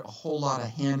required a whole lot of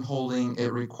hand-holding.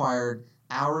 It required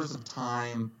hours of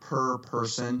time per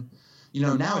person.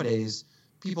 Nowadays,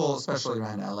 people, especially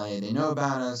around LA, they know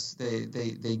about us. They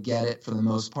get it for the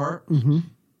most part. Mm-hmm.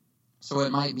 So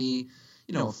it might be,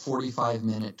 a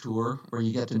 45-minute tour where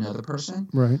you get to know the person.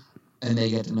 Right. And they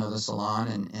get to know the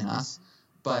salon and us.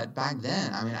 But back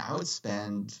then, I would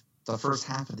spend the first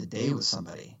half of the day with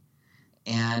somebody.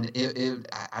 And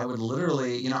I would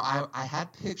literally, I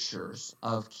had pictures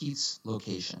of Keith's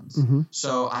locations. Mm-hmm.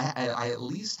 So I at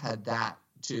least had that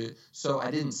so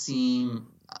I didn't seem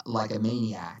like a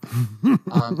maniac.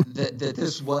 That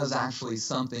this was actually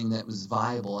something that was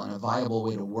viable and a viable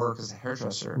way to work as a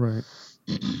hairdresser. Right.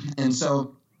 And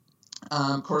so,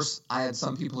 of course, I had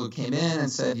some people who came in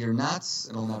and said, "You're nuts.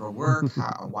 It'll never work.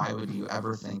 Why would you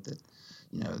ever think that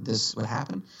this would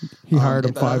happen?" He hired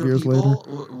him 5 years later.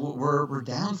 We're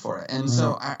down for it, and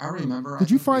so I remember.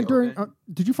 Did you find during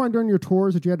your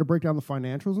tours that you had to break down the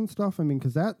financials and stuff?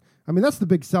 Because that's the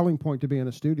big selling point to be in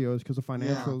a studio, is because the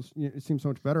financials it seems so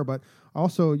much better. But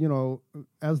also,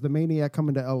 as the maniac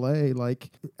coming to LA,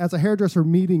 like, as a hairdresser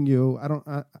meeting you,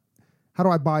 how do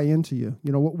I buy into you?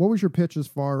 What was your pitch as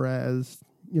far as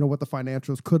what the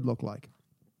financials could look like?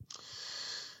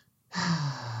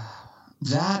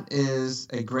 That is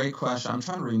a great question. I'm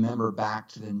trying to remember back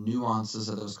to the nuances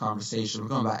of those conversations. We're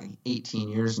going back 18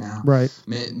 years now, right?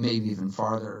 Maybe even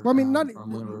farther. Well, I mean,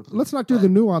 let's not do the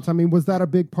nuance. I mean, was that a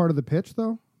big part of the pitch,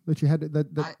 though, that you had to,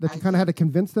 that you kind of had to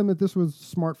convince them that this was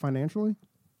smart financially?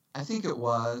 I think it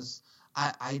was.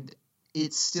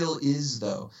 It still is,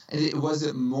 though. And was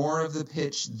it more of the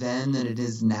pitch then than it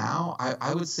is now?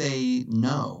 I would say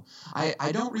no.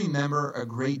 I don't remember a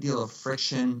great deal of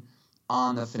friction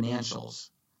on the financials.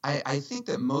 I think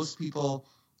that most people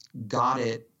got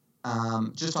it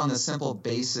just on the simple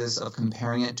basis of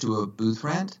comparing it to a booth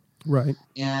rent. Right.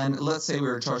 And let's say we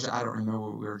were charging, I don't remember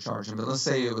what we were charging, but let's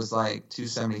say it was like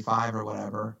 $275 or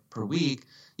whatever per week.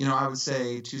 I would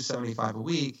say $275 a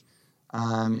week.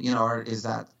 Or is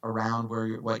that around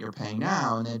what you're paying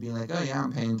now? And they'd be like, oh yeah,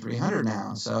 I'm paying $300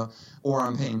 now. Or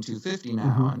I'm paying $250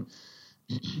 now.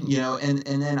 Mm-hmm. And,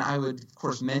 and then I would, of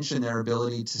course, mention their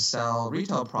ability to sell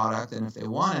retail product. And if they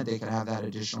wanted, they could have that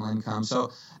additional income.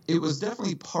 So it was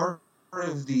definitely part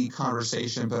of the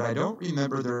conversation, but I don't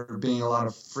remember there being a lot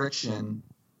of friction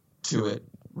to it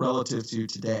relative to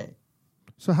today.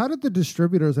 So how did the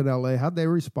distributors in LA, how'd they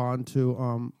respond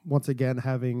to, once again,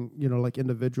 having, like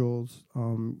individuals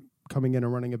coming in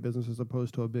and running a business as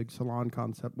opposed to a big salon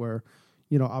concept where,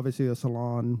 obviously a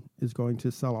salon is going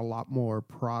to sell a lot more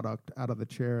product out of the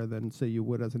chair than, say, you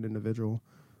would as an individual?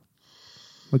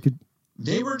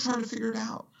 They were trying to figure it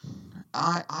out.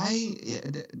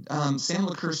 Sam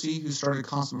LaCursey, who started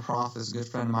Cosmoprof, is a good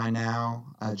friend of mine now.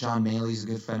 John Maley's a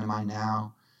good friend of mine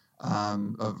now.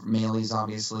 Of Maley's,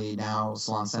 obviously, now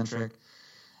Salon Centric.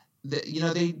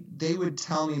 They would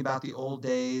tell me about the old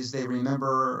days. They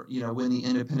remember, when the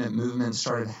independent movement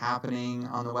started happening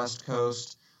on the West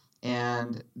Coast,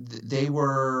 and they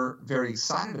were very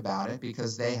excited about it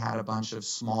because they had a bunch of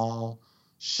small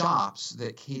shops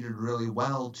that catered really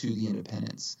well to the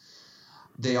independents.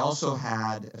 They also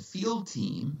had a field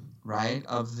team, right,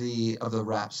 of the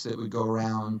reps that would go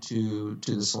around to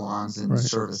the salons and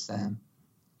service them.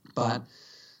 But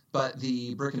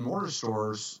the brick and mortar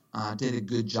stores did a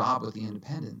good job with the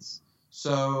independents.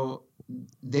 So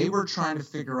they were trying to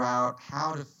figure out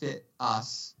how to fit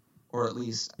us, or at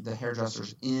least the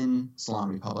hairdressers in Salon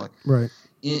Republic,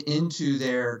 into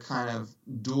their kind of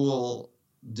dual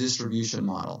distribution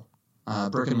model,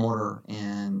 brick and mortar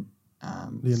and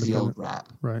field rep.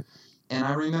 Right. And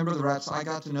I remember the reps. I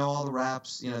got to know all the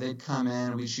reps. They'd come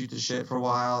in, we'd shoot the shit for a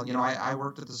while. I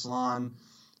worked at the salon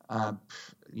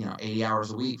 80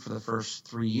 hours a week for the first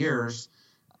 3 years.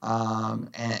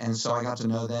 And so I got to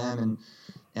know them,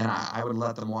 and I would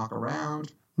let them walk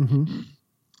around. Mm-hmm.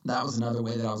 That was another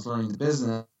way that I was learning the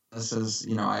business is,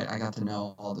 I got to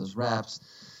know all those reps.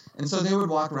 And so they would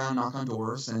walk around, knock on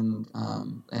doors, and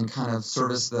kind of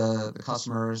service the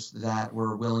customers that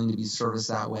were willing to be serviced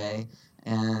that way.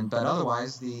 But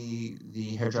otherwise,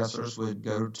 the hairdressers would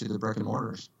go to the brick and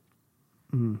mortars.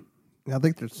 Mm. I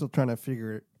think they're still trying to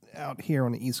figure it out here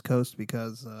on the East Coast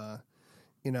because,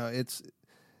 it's,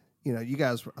 you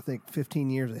guys were, I think,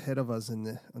 15 years ahead of us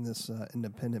in this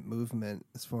independent movement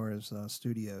as far as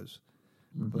studios.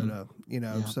 Mm-hmm.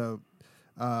 But, so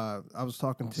I was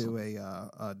talking to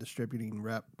a distributing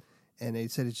rep, and they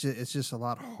said it's just a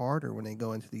lot harder when they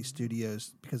go into these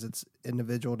studios because it's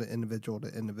individual to individual to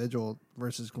individual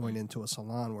versus going into a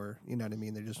salon where,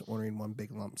 they're just ordering one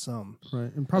big lump sum.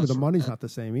 Right, and probably the money's not the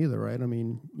same either, right? I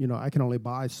mean, I can only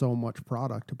buy so much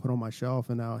product to put on my shelf,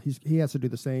 and now he has to do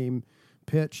the same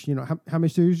pitch. How many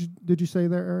studios did you say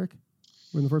there, Eric?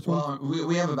 In the first one? Well,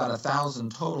 we have about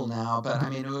 1,000 total now, but I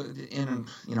mean,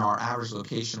 in our average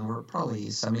location, we're probably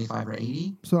 75 or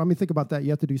 80. So I mean, think about that. You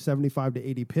have to do 75 to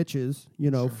 80 pitches,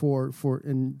 sure. for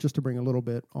and just to bring a little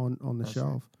bit on the That's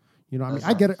shelf. Right. I mean,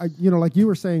 I get it. Like you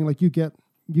were saying, like you get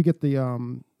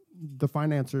the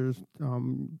financiers,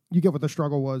 you get what the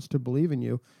struggle was to believe in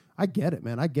you. I get it,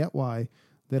 man. I get why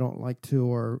they don't like to,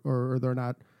 or they're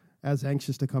not as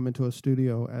anxious to come into a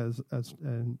studio as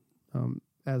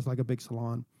like a big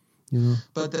salon,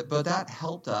 But that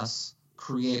helped us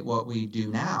create what we do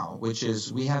now, which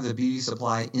is we have the beauty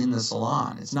supply in the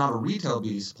salon. It's not a retail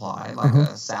beauty supply like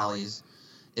a Sally's.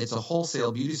 It's a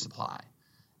wholesale beauty supply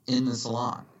in the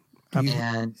salon.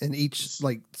 And in each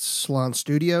like salon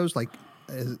studios, like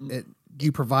do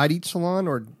you provide each salon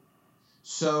or?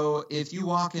 So if you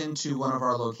walk into one of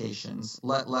our locations,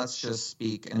 let's just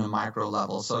speak in a micro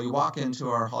level. So you walk into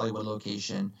our Hollywood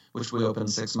location, which we opened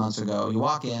 6 months ago. You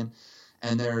walk in,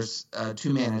 and there's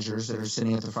 2 managers that are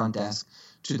sitting at the front desk.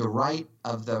 To the right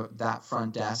of that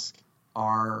front desk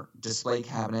are display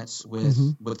cabinets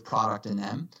with product in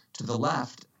them. To the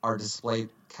left are display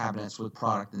cabinets with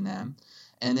product in them.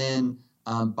 And then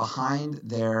behind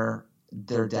there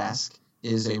their desk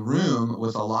is a room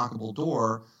with a lockable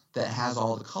door that has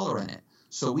all the color in it.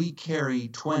 So we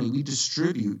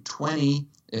distribute 20,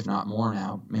 if not more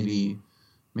now, maybe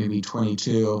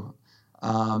 22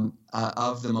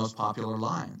 of the most popular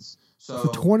lines. So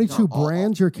 22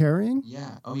 brands you're carrying?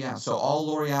 Yeah. Oh, yeah. So all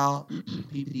L'Oreal,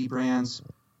 PPD brands,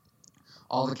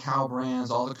 all the Cow brands,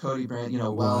 all the Coty brands,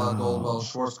 Wella, Goldwell,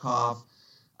 Schwarzkopf,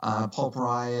 Pulp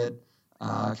Riot,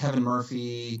 Kevin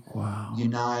Murphy,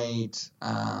 Unite,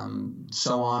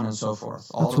 so on and so forth.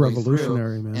 All the way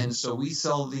revolutionary, man. And so we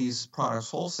sell these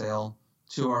products wholesale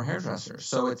to our hairdressers.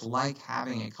 So it's like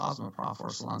having a Cosmoprof or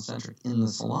SalonCentric in the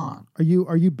salon.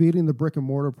 Are you beating the brick and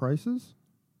mortar prices?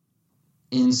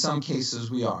 In some cases,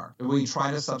 we are. We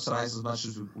try to subsidize as much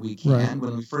as we can. Right.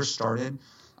 When we first started,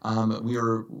 we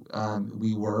were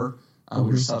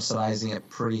subsidizing it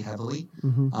pretty heavily.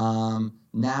 Mm-hmm.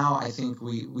 Now I think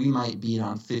we might beat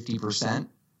on 50%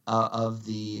 of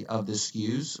the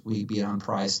SKUs. We beat on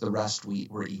price. The rest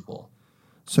we're equal.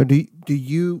 So do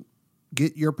you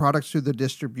get your products through the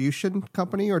distribution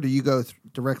company, or do you go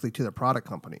directly to the product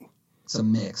company? It's a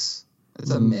mix.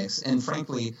 It's a mix, and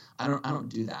frankly, I don't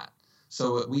do that.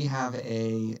 So we have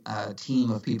a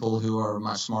team of people who are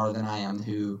much smarter than I am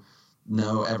who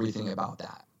know everything about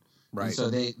that. Right. And so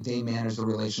they manage the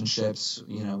relationships,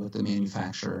 with the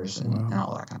manufacturers and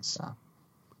all that kind of stuff.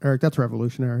 Eric, that's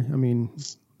revolutionary. I mean,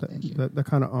 that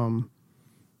kind of I'm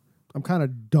kind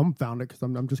of dumbfounded because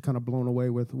I'm just kind of blown away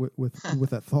with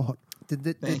that thought.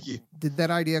 Thank you. Did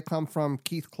that idea come from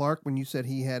Keith Clark when you said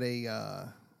he had in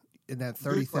that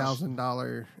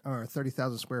 $30,000 or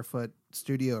 30,000 square foot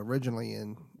studio originally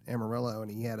in Amarillo, and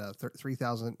he had a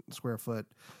 3,000 square foot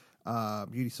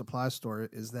beauty supply store?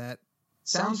 Is that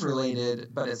sounds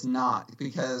related, but it's not,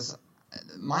 because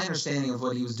my understanding of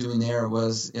what he was doing there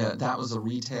was that was a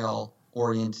retail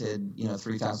oriented,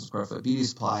 3,000 square foot beauty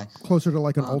supply. Closer to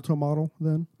like an Ulta model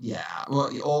then? Yeah.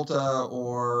 Well, Ulta,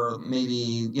 or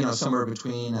maybe, somewhere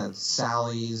between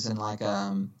Sally's and like,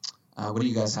 what do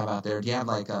you guys have out there? Do you have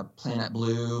like a Planet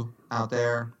Blue out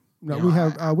there? No,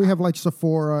 we have like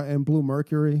Sephora and Blue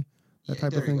Mercury, that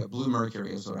type of thing. You go. Blue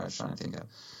Mercury is what I was trying to think of.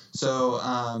 So,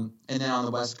 and then on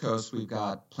the West Coast, we've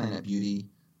got Planet Beauty.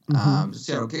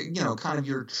 Mm-hmm. Kind of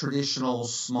your traditional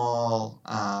small,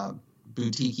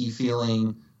 boutique-y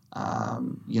feeling,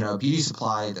 beauty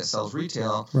supply that sells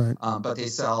retail, right. But they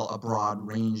sell a broad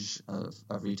range of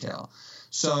retail.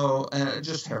 So,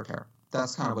 just hair care.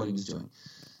 That's kind of what he was doing.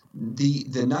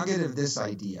 The nugget of this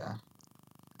idea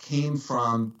came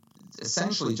from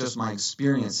essentially just my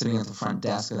experience sitting at the front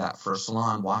desk of that first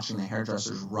salon, watching the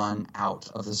hairdressers run out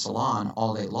of the salon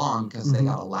all day long because they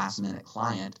got a last-minute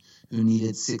client who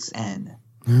needed 6N.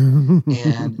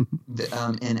 And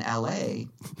in LA,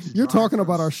 you're talking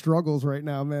about our struggles right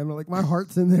now, man. Like, my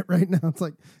heart's in it right now. It's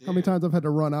like how many times I've had to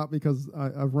run out because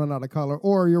I've run out of color,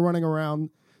 or you're running around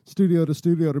studio to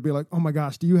studio to be like, oh my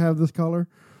gosh, do you have this color?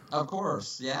 Of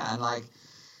course, yeah. And like,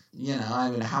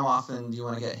 how often do you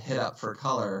want to get hit up for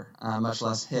color, much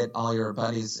less hit all your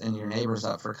buddies and your neighbors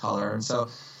up for color? And so,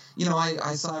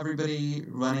 I saw everybody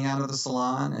running out of the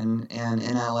salon, and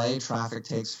in LA, traffic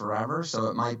takes forever. So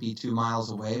it might be 2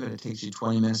 miles away, but it takes you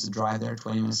 20 minutes to drive there,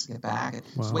 20 minutes to get back.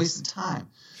 It's a waste of time.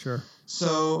 Sure.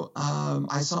 So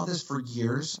I saw this for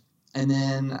years. And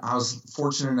then I was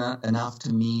fortunate enough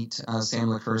to meet Sam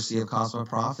LaCursi of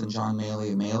Cosmoprof and John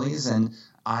Maley of Maley's, and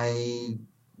I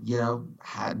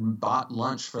had bought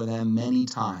lunch for them many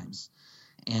times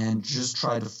and just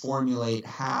tried to formulate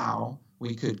how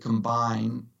we could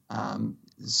combine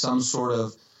some sort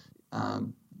of,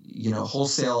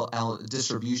 wholesale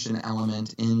distribution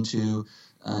element into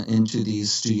these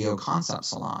studio concept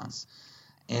salons.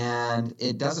 And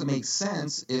it doesn't make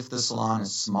sense if the salon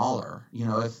is smaller.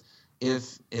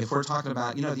 If we're talking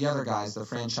about, the other guys, the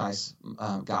franchise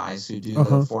guys who do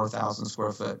the 4,000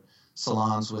 square foot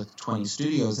salons with 20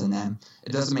 studios in them,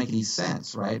 it doesn't make any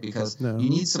sense, right? Because you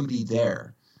need somebody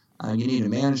there. You need a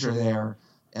manager there.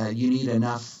 You need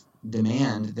enough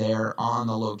demand there on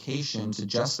the location to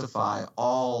justify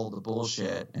all the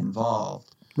bullshit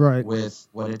involved with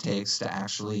what it takes to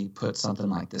actually put something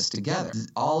like this together.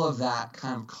 All of that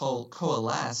kind of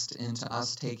coalesced into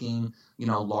us taking,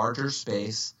 larger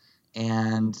space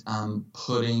and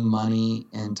putting money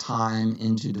and time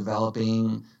into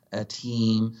developing a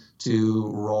team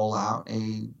to roll out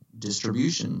a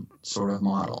distribution sort of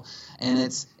model. And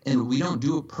we don't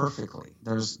do it perfectly.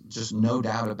 There's just no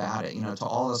doubt about it. To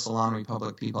all the Salon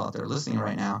Republic people out there listening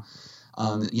right now,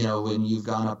 when you've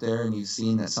gone up there and you've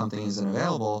seen that something isn't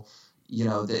available,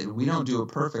 that we don't do it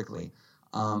perfectly.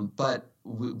 But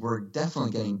we're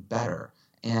definitely getting better.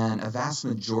 And a vast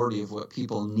majority of what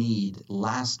people need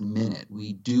last minute,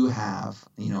 we do have,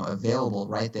 available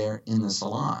right there in the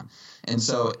salon. And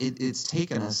so it's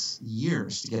taken us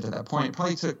years to get to that point. It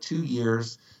probably took 2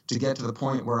 years to get to the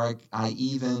point where I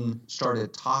even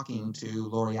started talking to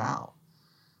L'Oreal,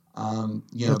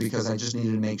 because I just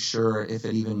needed to make sure if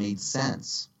it even made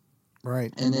sense.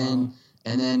 Right.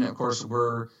 And then, of course,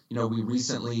 we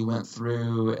recently went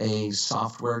through a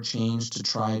software change to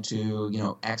try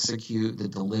to, execute the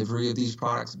delivery of these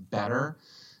products better,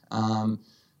 but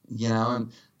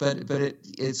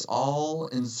it's all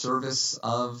in service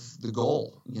of the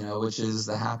goal, which is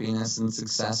the happiness and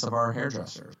success of our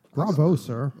hairdressers. Bravo,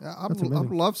 sir. I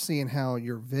love seeing how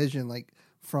your vision, like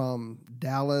from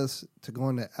Dallas to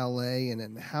going to LA, and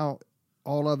then how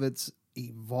all of it's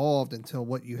evolved until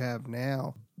what you have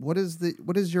now. What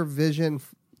is your vision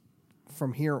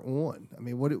from here on? I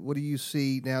mean, what do you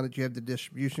see now that you have the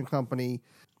distribution company?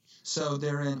 So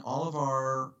they're in all of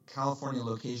our California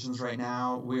locations right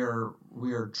now. We are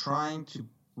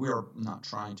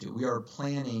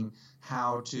planning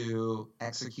how to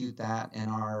execute that in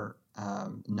our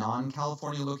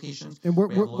non-California locations. And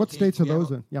what states are those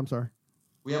in? Yeah, I'm sorry.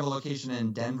 We have a location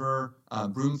in Denver,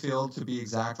 Broomfield to be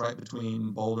exact, right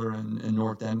between Boulder and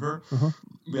North Denver. Uh-huh.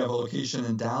 We have a location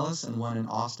in Dallas and one in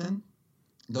Austin.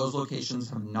 Those locations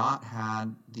have not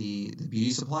had the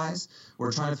beauty supplies.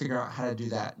 We're trying to figure out how to do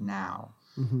that now.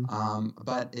 Mm-hmm.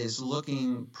 But it's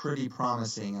looking pretty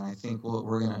promising, and I think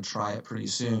we're going to try it pretty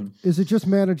soon. Is it just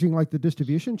managing like the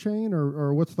distribution chain,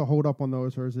 or what's the hold up on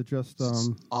those, or is it just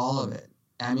all of it?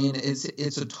 I mean, it's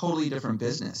a totally different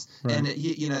business, right. And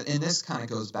and this kind of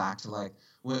goes back to like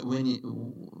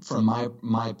from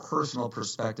my personal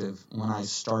perspective, when I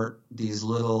start these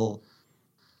little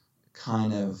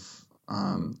kind of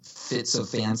fits of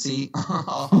fancy,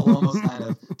 I'll almost kind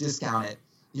of discount it,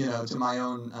 to my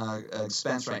own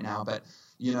expense right now, but.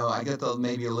 I get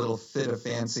maybe a little fit of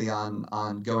fancy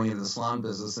on going into the salon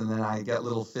business, and then I get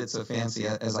little fits of fancy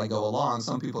as I go along.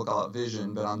 Some people call it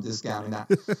vision, but I'm discounting that.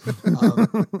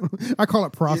 I call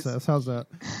it process. How's that?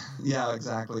 Yeah,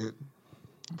 exactly.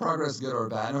 Progress, good or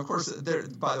bad. And of course,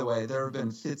 by the way, there have been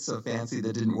fits of fancy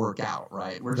that didn't work out,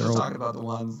 right? We're just talking about the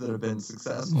ones that have been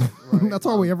successful. Right? That's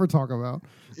all we ever talk about.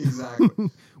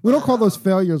 Exactly. We don't call those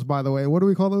failures, by the way. What do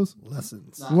we call those?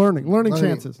 Lessons. Learning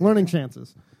chances. Learning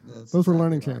chances. Those were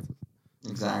learning chances.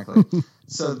 Exactly.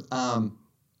 So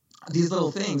these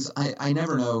little things, I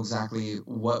never know exactly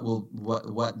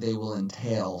what they will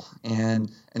entail,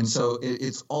 and so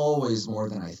it's always more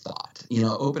than I thought.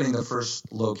 Opening the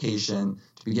first location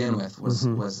to begin with was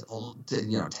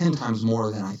 10 times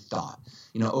more than I thought.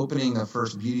 Opening the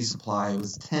first beauty supply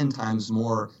was 10 times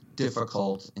more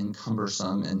difficult and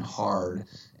cumbersome and hard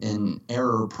and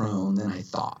error prone than I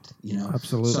thought.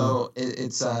 Absolutely. So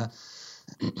it's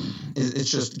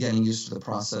just getting used to the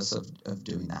process of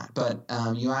doing that. But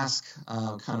you ask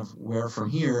kind of where from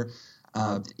here,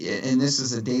 and this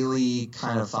is a daily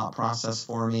kind of thought process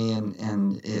for me,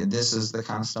 and this is the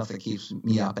kind of stuff that keeps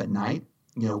me up at night.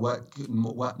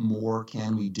 What more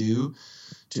can we do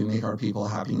to make our people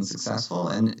happy and successful?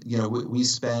 And we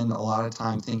spend a lot of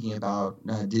time thinking about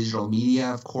digital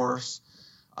media, of course.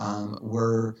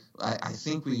 I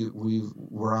think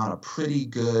we're on a pretty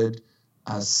good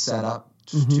setup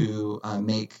to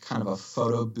make kind of a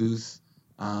photo booth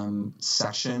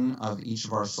section of each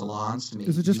of our salons. To make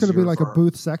is it just going to be like a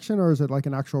booth section, or is it like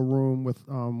an actual room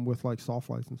with like soft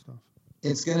lights and stuff?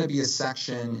 It's going to be a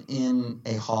section in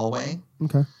a hallway.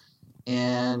 Okay.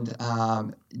 And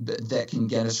that can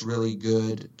get us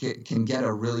can get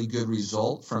a really good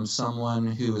result from someone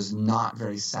who is not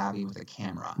very savvy with a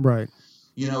camera. Right.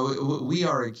 We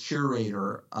are a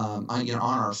curator, on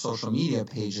our social media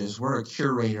pages, we're a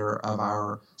curator of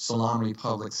our Salon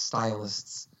Republic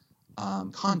stylists'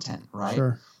 content, right?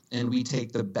 Sure. And we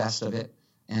take the best of it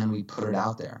and we put it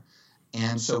out there.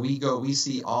 And so we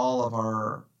see all of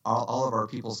our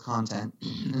people's content,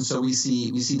 and so we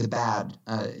see the bad,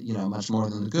 much more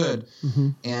than the good. Mm-hmm.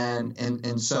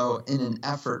 And so in an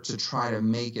effort to try to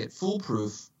make it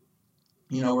foolproof,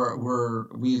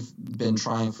 we've been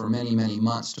trying for many, many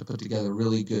months to put together a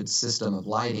really good system of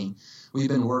lighting. We've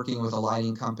been working with a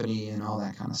lighting company and all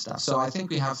that kind of stuff. So I think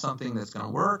we have something that's going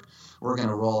to work. We're going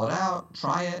to roll it out,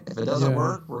 try it. If it doesn't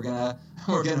work, we're gonna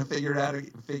figure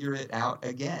it out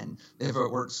again. If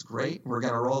it works great, we're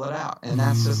going to roll it out. And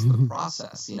that's just the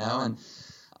process, and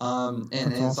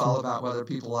it's all about whether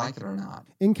people like it or not.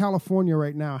 In California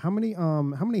right now, how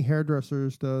many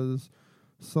hairdressers does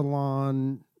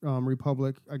Salon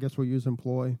Republic, I guess we'll use,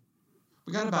 employ?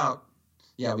 We got about,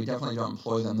 we definitely don't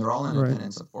employ them. They're all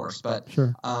independents, of course, but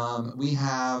sure. We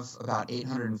have about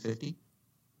 850.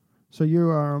 So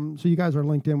you guys are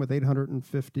linked in with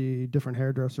 850 different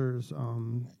hairdressers.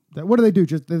 What do they do?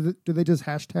 Do they just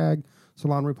hashtag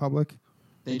Salon Republic?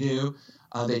 They do.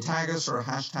 They tag us or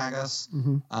hashtag us.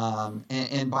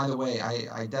 And by the way,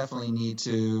 I definitely need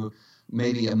to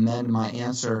maybe amend my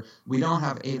answer. We don't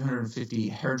have 850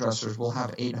 hairdressers. We'll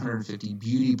have 850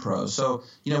 beauty pros. So,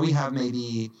 we have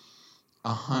maybe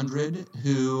 100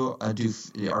 who are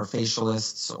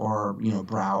facialists or,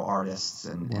 brow artists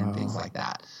and things like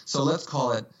that. So let's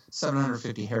call it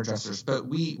 750 hairdressers. But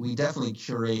we definitely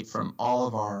curate from all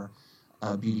of our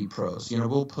beauty pros.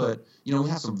 We'll put, we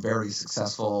have some very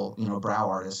successful, brow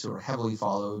artists who are heavily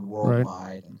followed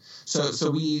worldwide. Right. And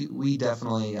so we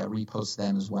definitely repost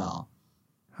them as well.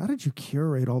 How did you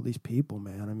curate all these people,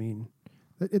 man? I mean,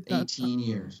 18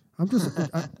 years. I'm just,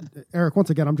 Eric, once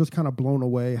again, I'm just kind of blown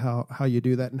away how you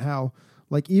do that and how,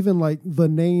 even the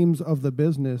names of the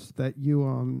business that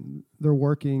you, they're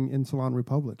working in Salon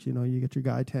Republics. You get your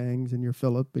Guy Tangs and your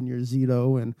Philip and your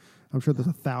Zito, and I'm sure there's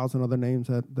 1,000 other names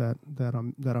that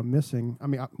I'm missing. I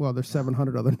mean, there's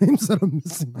 700 other names that I'm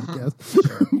missing, I guess.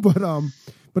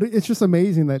 But it's just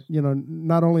amazing that,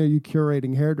 not only are you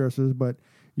curating hairdressers, but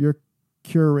you're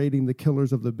curating the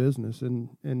killers of the business, and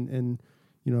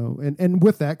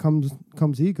with that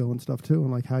comes ego and stuff too,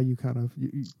 and how you kind of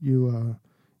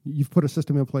you've put a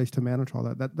system in place to manage all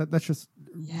that's just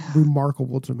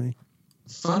remarkable to me.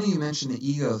 Funny you mentioned the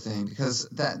ego thing, because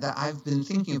that I've been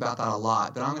thinking about that a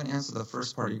lot, but I'm going to answer the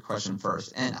first part of your question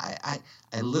first. And I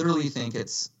literally think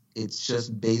it's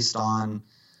just based on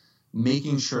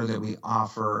making sure that we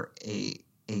offer a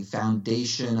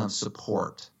foundation of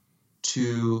support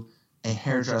to a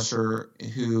hairdresser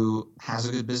who has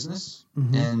a good business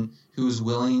and who is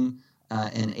willing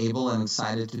and able and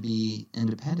excited to be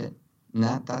independent. And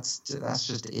that's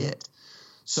just it.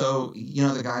 So,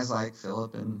 the guys like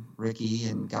Philip and Ricky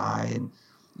and Guy, and,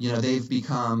 they've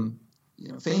become,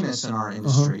 famous in our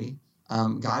industry.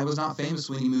 Guy was not famous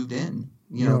when he moved in.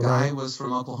 Guy was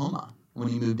from Oklahoma when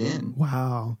he moved in.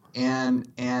 Wow. And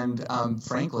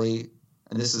frankly,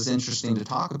 and this is interesting to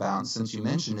talk about since you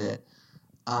mentioned it,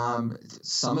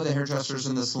 some of the hairdressers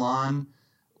in the salon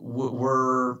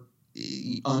were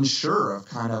unsure of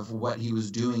kind of what he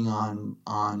was doing on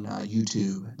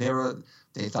YouTube.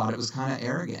 They thought it was kind of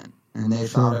arrogant, and they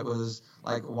thought it was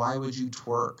like, why would you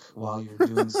twerk while you're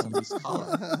doing somebody's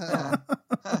color?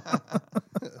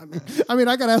 I mean,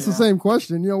 I got to ask the same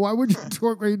question. Why would you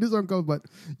twerk while you do something color? But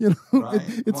right.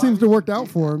 it seems to work out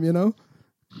for him.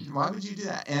 Why would you do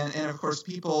that? And of course,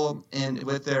 people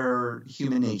with their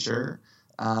human nature.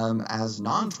 As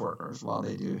non-twerkers, while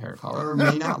they do hair color,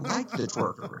 may not like the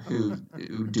twerker who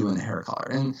doing the hair color,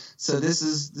 and so this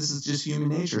is just human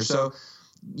nature. So,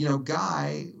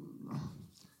 Guy,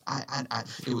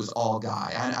 it was all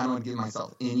Guy. I don't want to give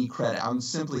myself any credit. I'm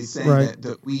simply saying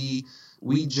that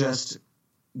we just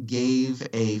gave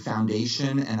a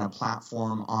foundation and a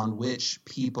platform on which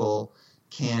people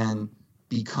can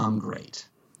become great.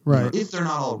 Right. If they're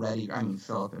not already, I mean,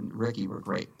 Philip and Ricky were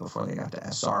great before they got to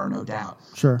SR, no doubt.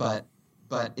 Sure. But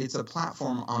it's a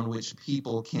platform on which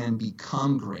people can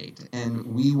become great, and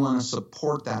we want to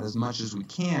support that as much as we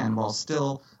can while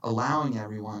still allowing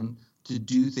everyone to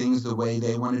do things the way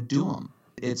they want to do them.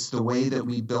 It's the way that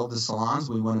we build the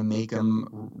salons. We want to make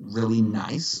them really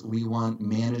nice. We want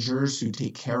managers who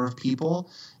take care of people.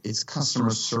 It's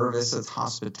customer service. It's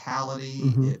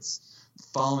hospitality. It's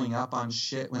following up on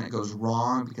shit when it goes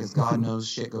wrong, because God knows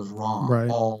shit goes wrong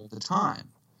all the time.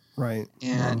 Right.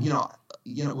 And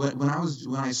when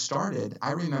I started,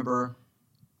 I remember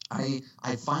I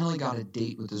finally got a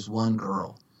date with this one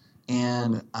girl,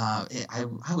 and I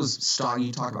was stalking.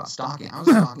 You talk about stalking. I was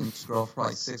stalking this girl for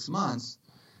like 6 months,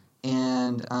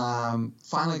 and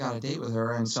finally got a date with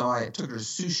her. And so I took her to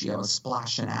sushi. I was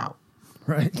splashing out.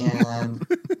 Right.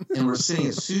 And we're sitting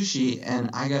at sushi,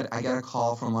 and I got a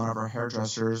call from one of our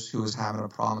hairdressers who was having a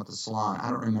problem at the salon.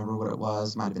 I don't remember what it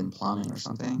was. Might have been plumbing or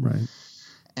something. Right.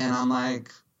 And I'm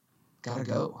like, gotta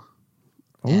go.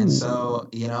 Oh. And so,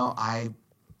 I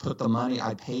put the money,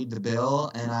 I paid the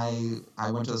bill, and I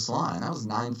went to the salon. And that was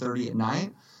 9:30 at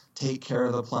night. Take care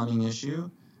of the plumbing issue,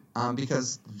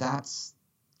 because that's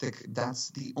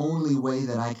the only way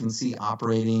that I can see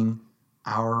operating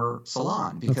our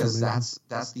salon, because that's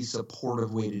the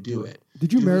supportive way to do it.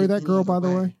 Did you marry that girl, by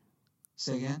the way?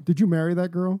 Say again? Did you marry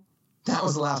that girl? That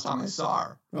was the last time I saw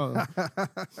her. Oh.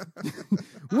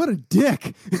 What a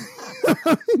dick.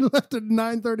 He left at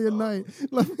 9:30 at night.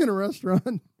 Left me in a restaurant.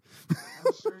 I'm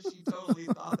sure she totally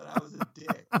thought that I was a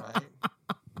dick, right?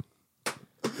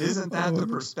 Isn't that the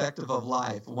perspective of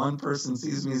life? One person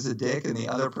sees me as a dick, and the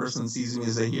other person sees me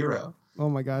as a hero. Oh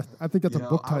my gosh, I think that's a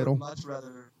book title. I would much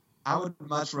rather I would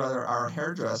much rather our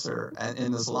hairdresser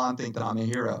in the salon think that I'm a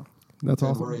hero. That's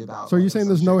awesome. Worry about so are you saying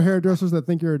there's no hairdressers that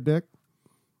think you're a dick?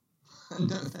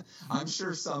 I'm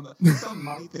sure some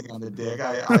might think I'm a dick.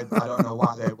 I don't know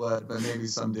why they would, but maybe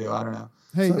some do. I don't know.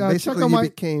 Hey, so basically, check out you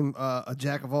became a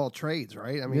jack of all trades,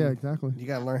 right? I mean, yeah, exactly. You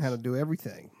got to learn how to do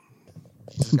everything.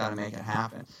 You just got to make it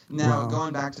happen. Now,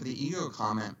 going back to the ego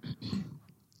comment,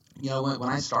 when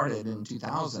I started in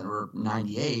 2000 or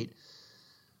 98,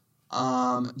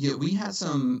 we had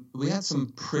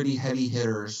some pretty heavy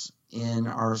hitters in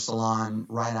our salon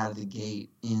right out of the gate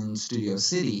in Studio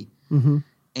City. Mm-hmm.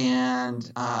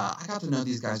 And I got to know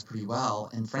these guys pretty well.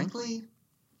 And frankly,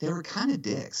 they were kind of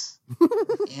dicks.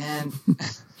 And,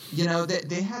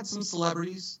 they had some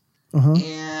celebrities. Uh-huh.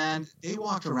 And they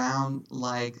walked around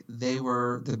like they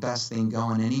were the best thing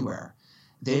going anywhere.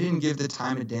 They didn't give the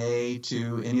time of day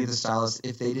to any of the stylists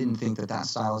if they didn't think that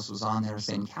stylist was on their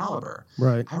same caliber.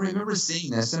 Right. I remember seeing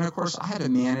this. And, of course, I had to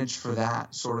manage for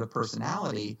that sort of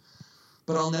personality.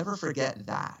 But I'll never forget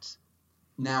that.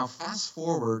 Now, fast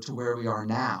forward to where we are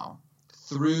now,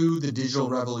 through the digital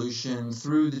revolution,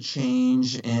 through the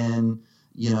change in,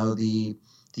 the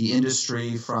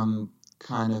industry from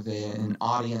kind of an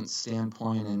audience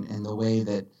standpoint and the way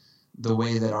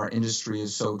that our industry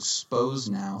is so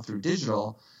exposed now through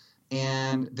digital.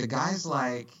 And the guys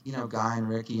like, Guy and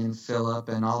Ricky and Philip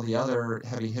and all the other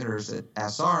heavy hitters at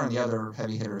SR and the other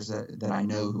heavy hitters that I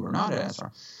know who are not at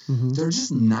SR, they're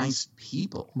just nice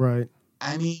people. Right.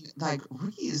 I mean, like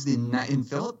Ricky and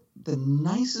Philip, the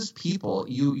nicest people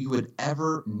you would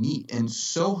ever meet, and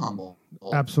so humble.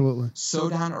 Absolutely. So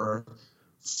down to earth,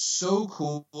 so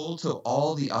cool to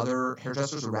all the other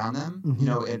hairdressers around them,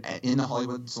 in the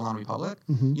Hollywood Salon Republic.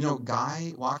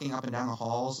 Guy walking up and down the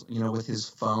halls, with his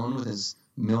phone, with his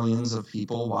millions of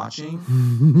people watching,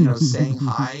 saying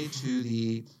hi to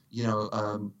the,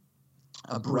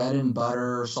 a bread and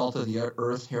butter, salt of the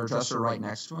earth hairdresser right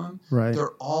next to him. Right.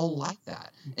 They're all like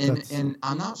that. And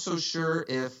I'm not so sure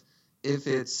if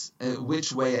it's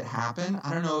which way it happened.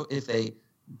 I don't know if they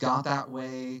got that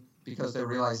way because they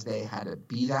realized they had to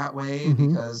be that way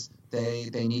because they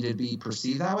needed to be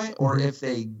perceived that way, or if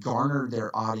they garnered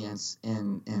their audience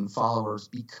and followers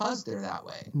because they're that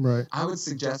way. Right. I would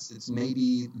suggest it's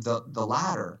maybe the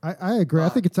latter. I agree. I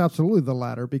think it's absolutely the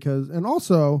latter because, and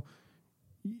also,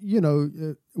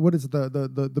 what is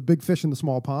the big fish in the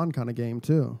small pond kind of game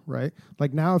too, right?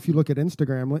 Like now, if you look at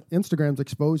Instagram's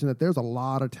exposing that there's a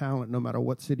lot of talent no matter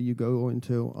what city you go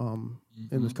into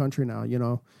in this country now,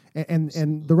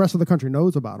 and the rest of the country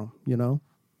knows about them,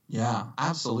 Yeah,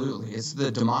 absolutely. It's the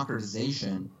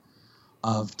democratization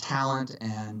of talent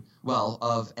and,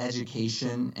 of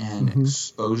education and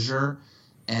exposure,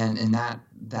 and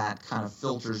that kind of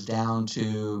filters down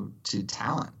to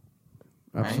talent.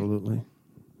 Absolutely. Right?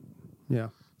 Yeah.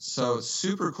 So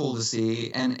super cool to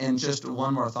see. And just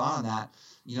one more thought on that,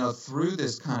 through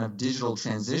this kind of digital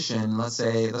transition,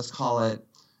 let's call it,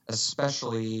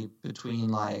 especially between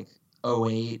like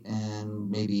 2008 and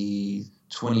maybe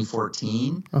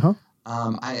 2014,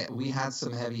 we had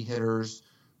some heavy hitters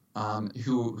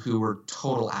who were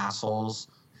total assholes,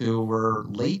 who were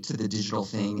late to the digital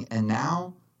thing, and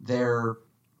now they're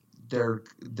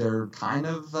kind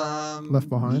of left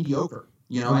behind, mediocre.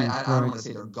 I don't want to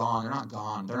say they're gone. They're not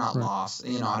gone. They're not lost.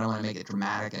 I don't want to make it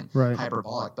dramatic and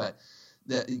hyperbolic, but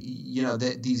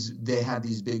they had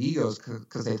these big egos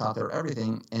because they thought they were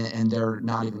everything, and they're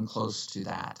not even close to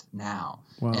that now.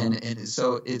 Wow. And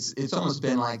so it's almost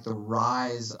been like the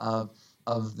rise of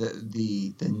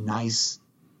the nice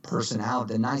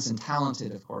personality, the nice and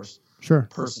talented, of course,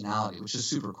 personality, which is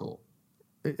super cool.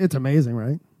 It's amazing,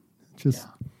 right? Just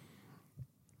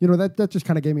that just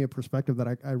kind of gave me a perspective that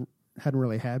I hadn't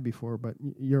really had before. But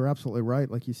you're absolutely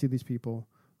right. Like you see these people.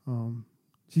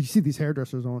 You see these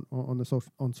hairdressers on I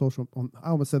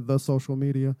almost said the social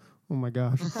media. Oh my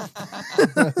gosh.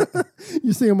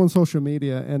 You see them on social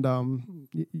media, and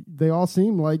they all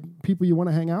seem like people you want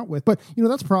to hang out with. But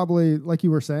that's probably, like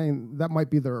you were saying, that might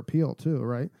be their appeal too,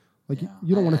 right? Like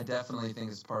you don't want to. I definitely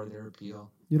think it's part of their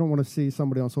appeal. You don't want to see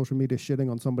somebody on social media shitting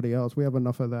on somebody else. We have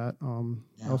enough of that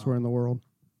elsewhere in the world.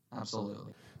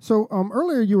 Absolutely. So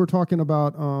earlier you were talking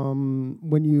about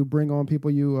when you bring on people,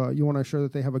 you want to assure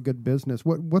that they have a good business.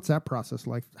 What's that process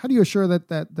like? How do you assure that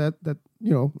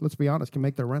let's be honest, can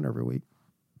make their rent every week?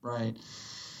 Right.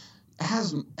 It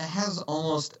has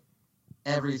almost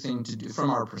everything to do, from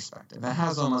our perspective. It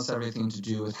has almost everything to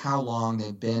do with how long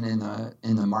they've been in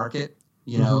the market.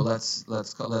 Let's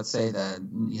say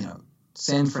the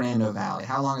San Fernando Valley.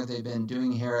 How long have they been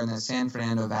doing hair in the San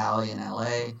Fernando Valley in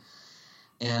LA?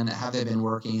 And have they been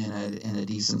working in a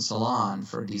decent salon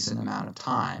for a decent amount of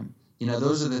time?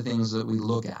 those are the things that we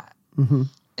look at. Mm-hmm.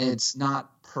 It's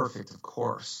not perfect, of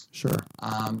course. Sure.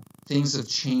 Things have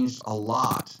changed a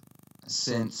lot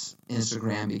since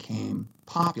Instagram became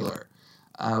popular.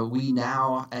 We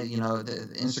now, the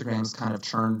Instagram's kind of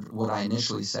turned what I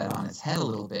initially said on its head a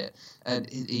little bit.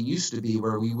 It used to be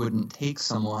where we wouldn't take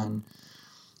someone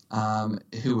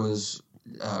who was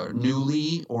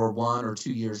newly or 1 or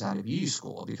 2 years out of beauty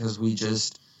school, because we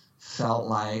just felt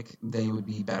like they would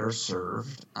be better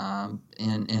served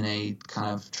in a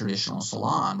kind of traditional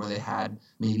salon where they had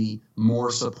maybe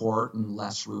more support and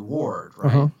less reward,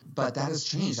 right? Uh-huh. But that has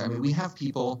changed. I mean, we have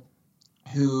people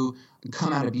who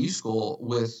come out of beauty school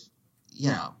with,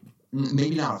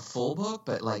 maybe not a full book,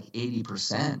 but like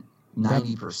 80%,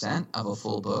 90% of a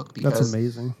full book. Because, that's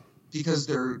amazing. Because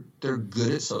they're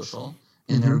good at social,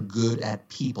 and they're good at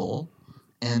people,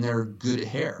 and they're good at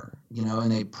hair,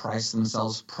 and they price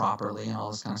themselves properly and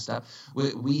all this kind of stuff.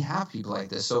 We have people like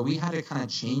this. So we had to kind of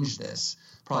change this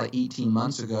probably 18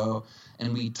 months ago,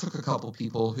 and we took a couple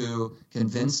people who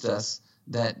convinced us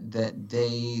that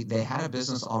they had a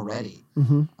business already.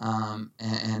 Mm-hmm.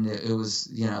 And it was,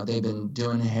 they've been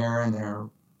doing hair in their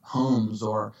homes,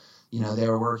 or, they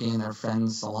were working in their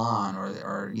friend's salon,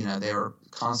 or they were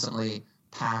constantly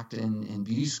packed in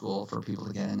beauty school for people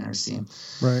to get in there to see them.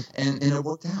 Right. And it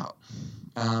worked out.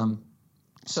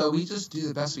 So we just do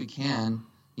the best we can,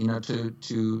 to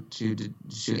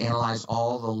analyze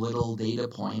all the little data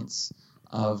points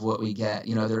of what we get.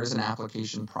 There is an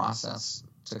application process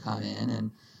to come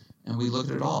in, and we look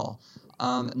at it all.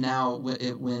 Now,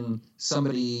 when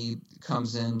somebody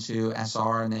comes into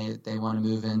SR and they want to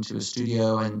move into a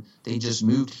studio and they just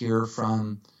moved here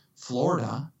from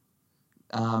Florida,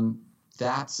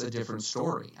 that's a different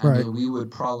story. I mean, we would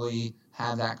probably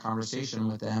have that conversation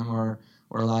with them where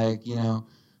we're like, how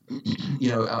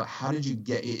did you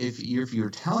get, if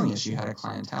you're telling us you had a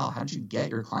clientele, how did you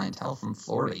get your clientele from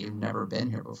Florida? You've never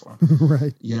been here before.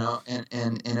 Right.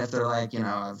 And if they're like,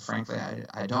 frankly,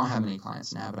 I don't have many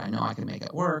clients now, but I know I can make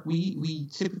it work. We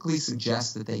typically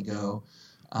suggest that they go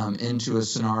into a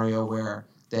scenario where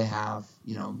they have,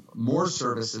 more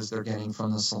services they're getting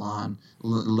from the salon, a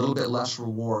little bit less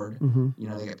reward.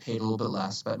 Mm-hmm. They get paid a little bit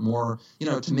less, but more,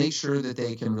 to make sure that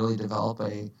they can really develop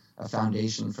a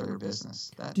foundation for their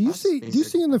business. Do you see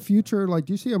in the future, do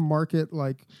you see a market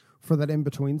for that in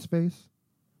between space?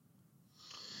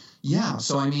 Yeah.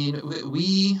 So I mean,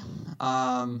 we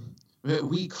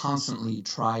constantly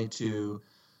try to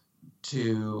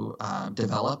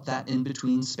develop that in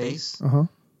between space. Uh-huh.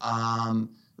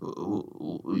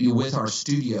 With our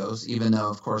studios, even though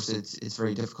of course it's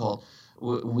very difficult.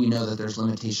 We know that there's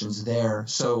limitations there.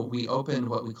 So we opened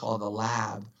what we call the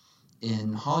Lab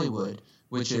in Hollywood,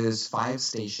 which is 5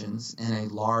 stations in a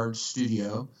large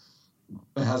studio.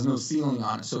 It has no ceiling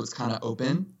on it, so it's kind of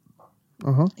open.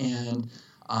 Uh-huh. And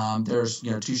there's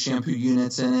 2 shampoo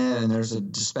units in it, and there's a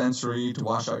dispensary to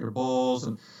wash out your bowls,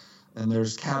 and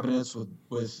there's cabinets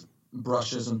with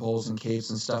brushes and bowls and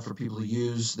capes and stuff for people to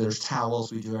use. There's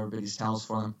towels. We do everybody's towels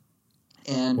for them.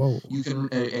 And Whoa. you can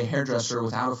a hairdresser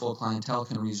without a full clientele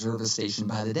can reserve a station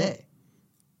by the day.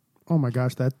 Oh my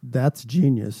gosh, that's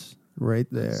genius right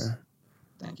there.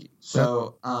 Thank you.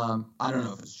 So I don't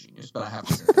know if it's genius, but I have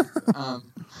to say that.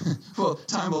 Well,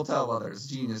 time will tell whether it's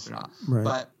genius or not. Right.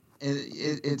 But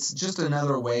it's just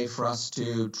another way for us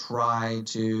to try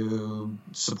to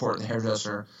support the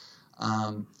hairdresser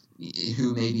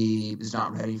who maybe is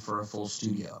not ready for a full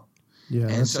studio. Yeah.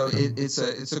 And so it's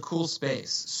a cool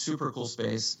space, super cool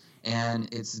space. And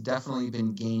it's definitely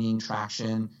been gaining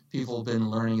traction. People have been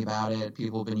learning about it.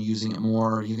 People have been using it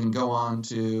more. You can go on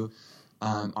to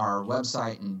our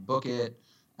website and book it.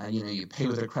 You pay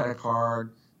with a credit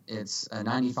card. It's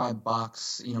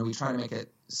 $95. We try to make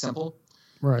it simple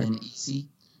and easy.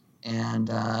 And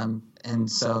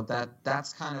so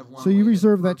that's kind of one. So you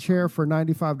reserve that chair for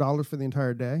 $95 for the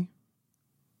entire day?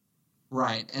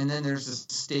 Right. And then there's a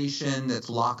station that's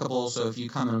lockable. So if you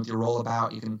come in with your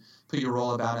rollabout, you can put your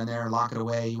rollabout in there, lock it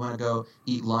away. You want to go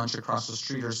eat lunch across the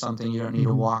street or something, you don't need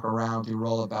to walk around with your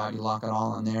rollabout. You lock it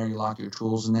all in there. You lock your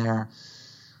tools in there.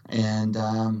 And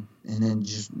then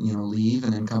just, leave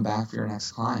and then come back for your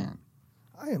next client.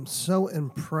 I am so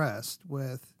impressed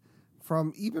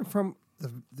from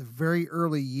the very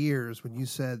early years when you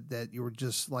said that you were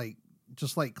just like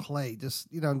clay,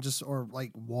 or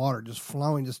like water, just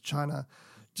flowing, just trying to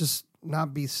just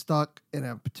not be stuck in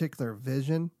a particular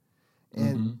vision.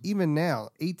 And even now,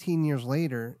 18 years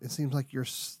later, it seems like you're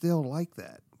still like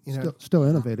that. Still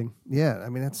innovating. Yeah, I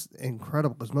mean, that's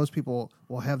incredible because most people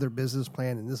will have their business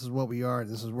plan and this is what we are and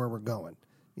this is where we're going.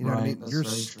 You know what I mean? You're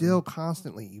still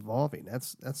constantly evolving.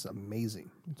 That's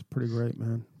amazing. It's pretty great,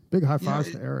 man. Big high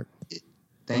fives to Eric.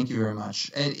 Thank you very much.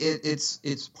 And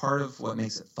it's part of what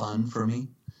makes it fun for me,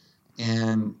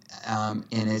 and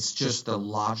it's just the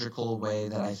logical way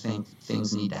that I think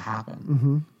things need to happen.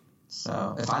 Mm-hmm.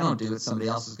 So if I don't do it, somebody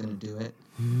else is going to do it.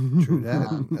 True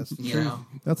that. That's the truth.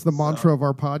 That's the mantra of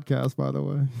our podcast, by the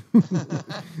way.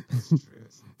 That's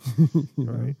true.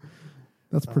 Right.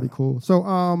 That's pretty cool. So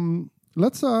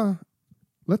let's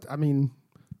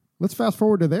fast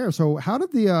forward to there. So how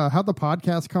did the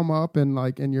podcast come up and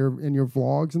like in your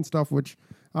vlogs and stuff, which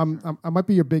I might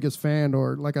be your biggest fan,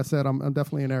 or like I said, I'm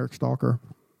definitely an Eric stalker.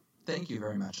 Thank you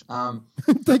very much.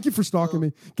 Thank you for stalking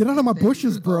me. Get out of my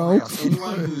bushes, bro.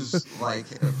 Anyone who's like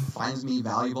finds me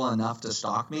valuable enough to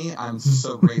stalk me, I'm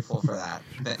so grateful for that.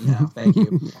 Thank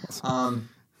you.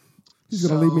 He's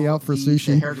gonna leave me out for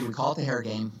sushi. We call it the Hair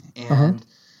Game, and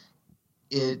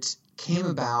it came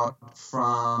about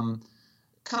from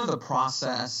kind of the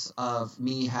process of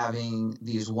me having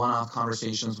these one-off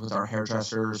conversations with our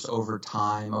hairdressers over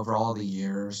time, over all the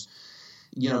years.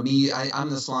 I'm in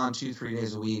the salon 2-3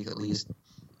 days a week at least,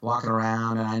 walking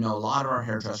around, and I know a lot of our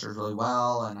hairdressers really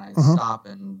well, and I stop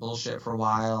and bullshit for a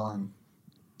while, and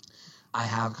I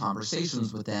have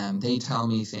conversations with them. They tell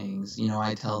me things,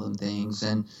 I tell them things,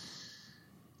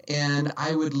 and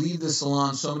I would leave the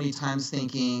salon so many times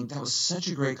thinking, that was such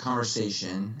a great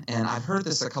conversation, and I've heard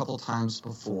this a couple times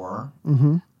before.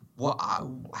 Mm-hmm.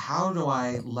 How do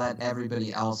I let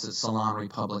everybody else at Salon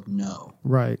Republic know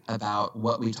about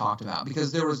what we talked about?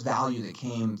 Because there was value that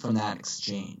came from that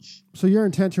exchange. So your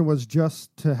intention was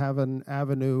just to have an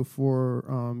avenue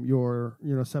for your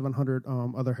 700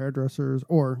 other hairdressers,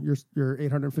 or your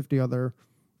 850 other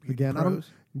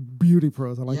beauty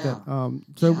pros. I like that.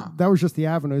 That was just the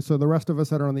avenue. So the rest of us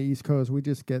that are on the East Coast, we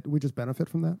just benefit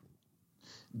from that.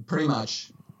 Pretty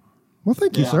much. Well,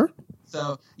 thank you, sir.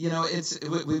 So,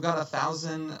 we've got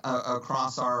 1,000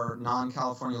 across our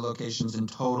non-California locations in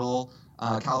total,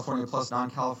 California plus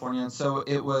non-California. And so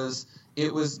it was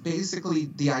basically,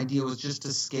 the idea was just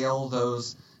to scale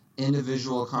those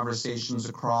individual conversations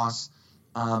across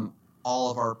all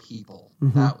of our people.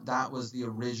 Mm-hmm. That was the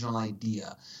original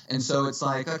idea. And so it's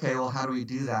like, okay, well, how do we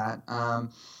do that?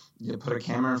 You put a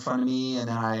camera in front of me, and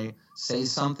then I say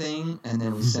something, and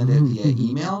then we send it via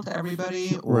email to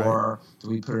everybody, or do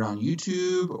we put it on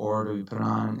YouTube, or do we put it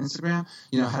on Instagram?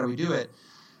 How do we do it?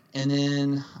 And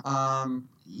then,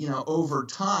 over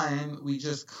time, we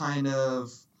just kind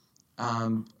of,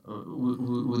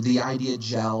 the idea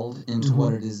gelled into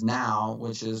what it is now,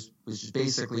 which is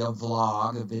basically a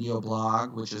video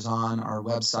blog, which is on our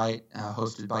website,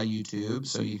 hosted by YouTube.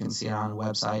 So you can see it on the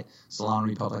website,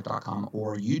 salonrepublic.com,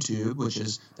 or YouTube, which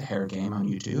is the Hair Game on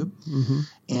YouTube. Mm-hmm.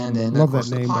 And then, love that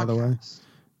name, by the way.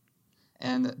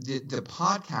 And the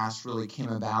podcast really came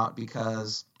about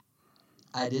because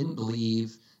I didn't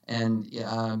believe, and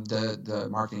the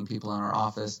marketing people in our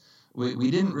office,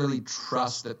 we didn't really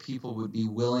trust that people would be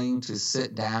willing to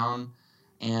sit down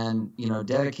and,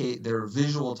 dedicate their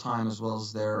visual time as well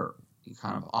as their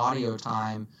kind of audio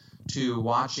time to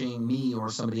watching me or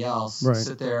somebody else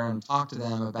sit there and talk to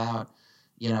them about,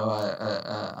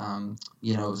 some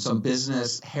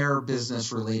hair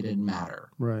business related matter.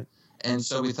 Right. And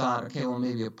so we thought, okay, well,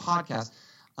 maybe a podcast.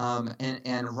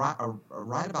 And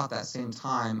right about that same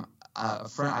time,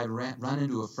 I run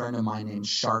into a friend of mine named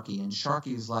Sharky, and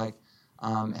Sharky's like,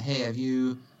 hey, have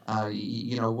you,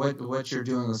 what you're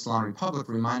doing with Salon Republic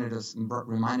reminded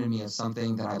me of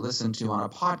something that I listened to on a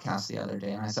podcast the other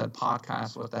day. And I said,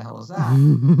 podcast, what the hell is that?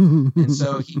 And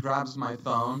so he grabs my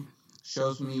phone,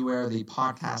 shows me where the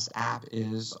podcast app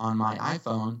is on my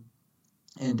iPhone,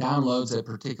 and downloads a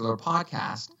particular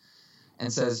podcast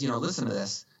and says, listen to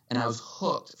this. And I was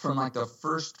hooked from like the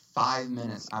first 5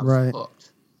 minutes. I was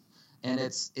hooked. And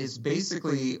it's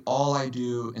basically all I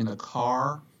do in the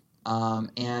car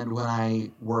and when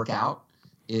I work out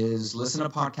is listen to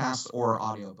podcasts or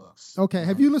audiobooks. Okay.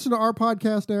 Have you listened to our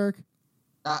podcast, Eric?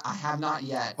 I have not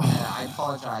yet. I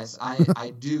apologize.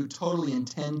 I do totally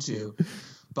intend to,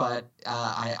 but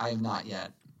I have not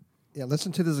yet. Yeah,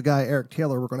 listen to this guy, Eric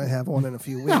Taylor. We're going to have on in a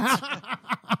few weeks.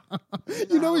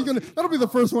 That'll be the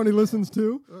first one he listens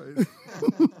to.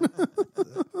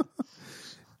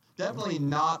 Definitely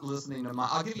not listening to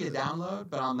I'll give you a download,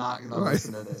 but I'm not going to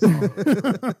listen to this.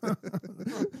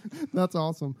 That's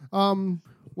awesome.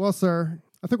 Well, sir,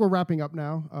 I think we're wrapping up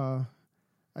now.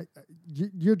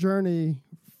 Your journey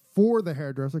for the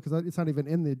hairdresser, because it's not even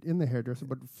in the hairdresser,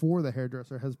 but for the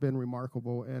hairdresser has been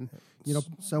remarkable, and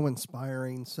so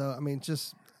inspiring. So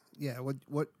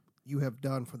what you have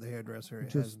done for the hairdresser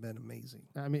has been amazing.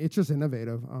 I mean, it's just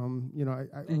innovative.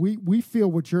 We feel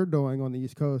what you're doing on the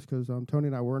East Coast, because Tony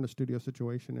and I were in a studio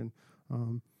situation,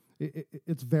 and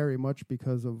it's very much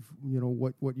because of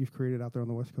what you've created out there on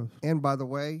the West Coast. And by the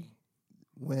way,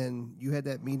 when you had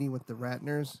that meeting with the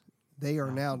Ratners, they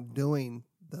are now doing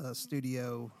the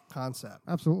studio concept.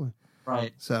 Absolutely.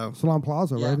 Right. So Salon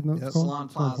Plaza, right? Isn't that called? Salon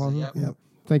Plaza. Yep.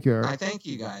 Thank you, Eric. I thank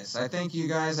you guys.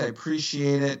 I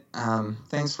appreciate it.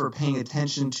 Thanks for paying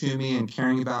attention to me and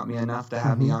caring about me enough to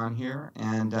have me on here.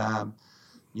 And I'm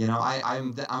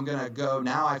gonna go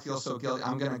now. I feel so guilty.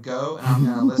 I'm gonna go and I'm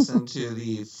gonna listen to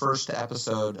the first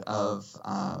episode of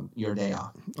Your Day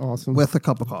Off. Awesome. with a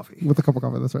cup of coffee. With a cup of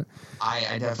coffee. That's right.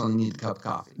 I definitely need a cup of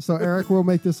coffee. So Eric, we'll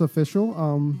make this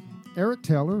official. Eric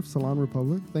Taylor of Salon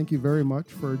Republic, thank you very much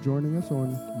for joining us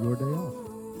on Your Day Off.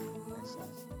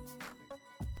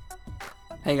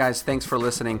 Hey guys, thanks for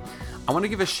listening. I want to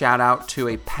give a shout out to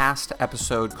a past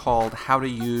episode called How to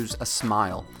Use a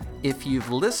Smile. If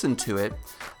you've listened to it,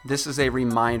 this is a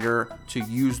reminder to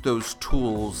use those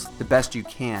tools the best you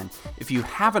can. If you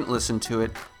haven't listened to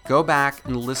it, go back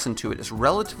and listen to it. It's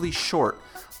relatively short,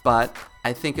 but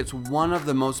I think it's one of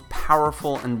the most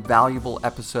powerful and valuable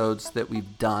episodes that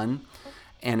we've done.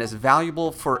 And it's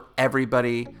valuable for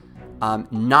everybody,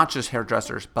 not just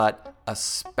hairdressers, but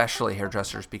especially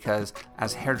hairdressers, because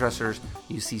as hairdressers,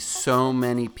 you see so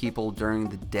many people during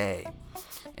the day.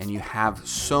 And you have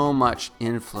so much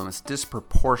influence,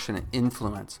 disproportionate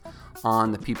influence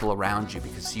on the people around you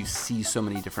because you see so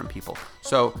many different people.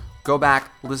 So go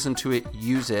back, listen to it,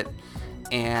 use it,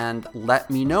 and let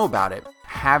me know about it.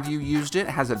 Have you used it?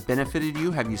 Has it benefited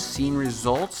you? Have you seen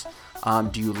results?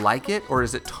 Do you like it? Or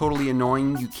is it totally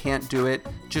annoying? You can't do it,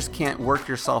 just can't work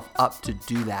yourself up to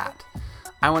do that.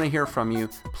 I want to hear from you.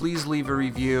 Please leave a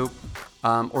review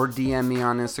or DM me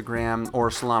on Instagram or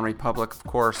Salon Republic, of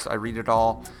course. I read it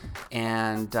all.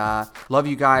 And love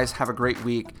you guys. Have a great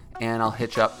week. And I'll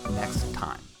hitch up next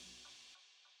time.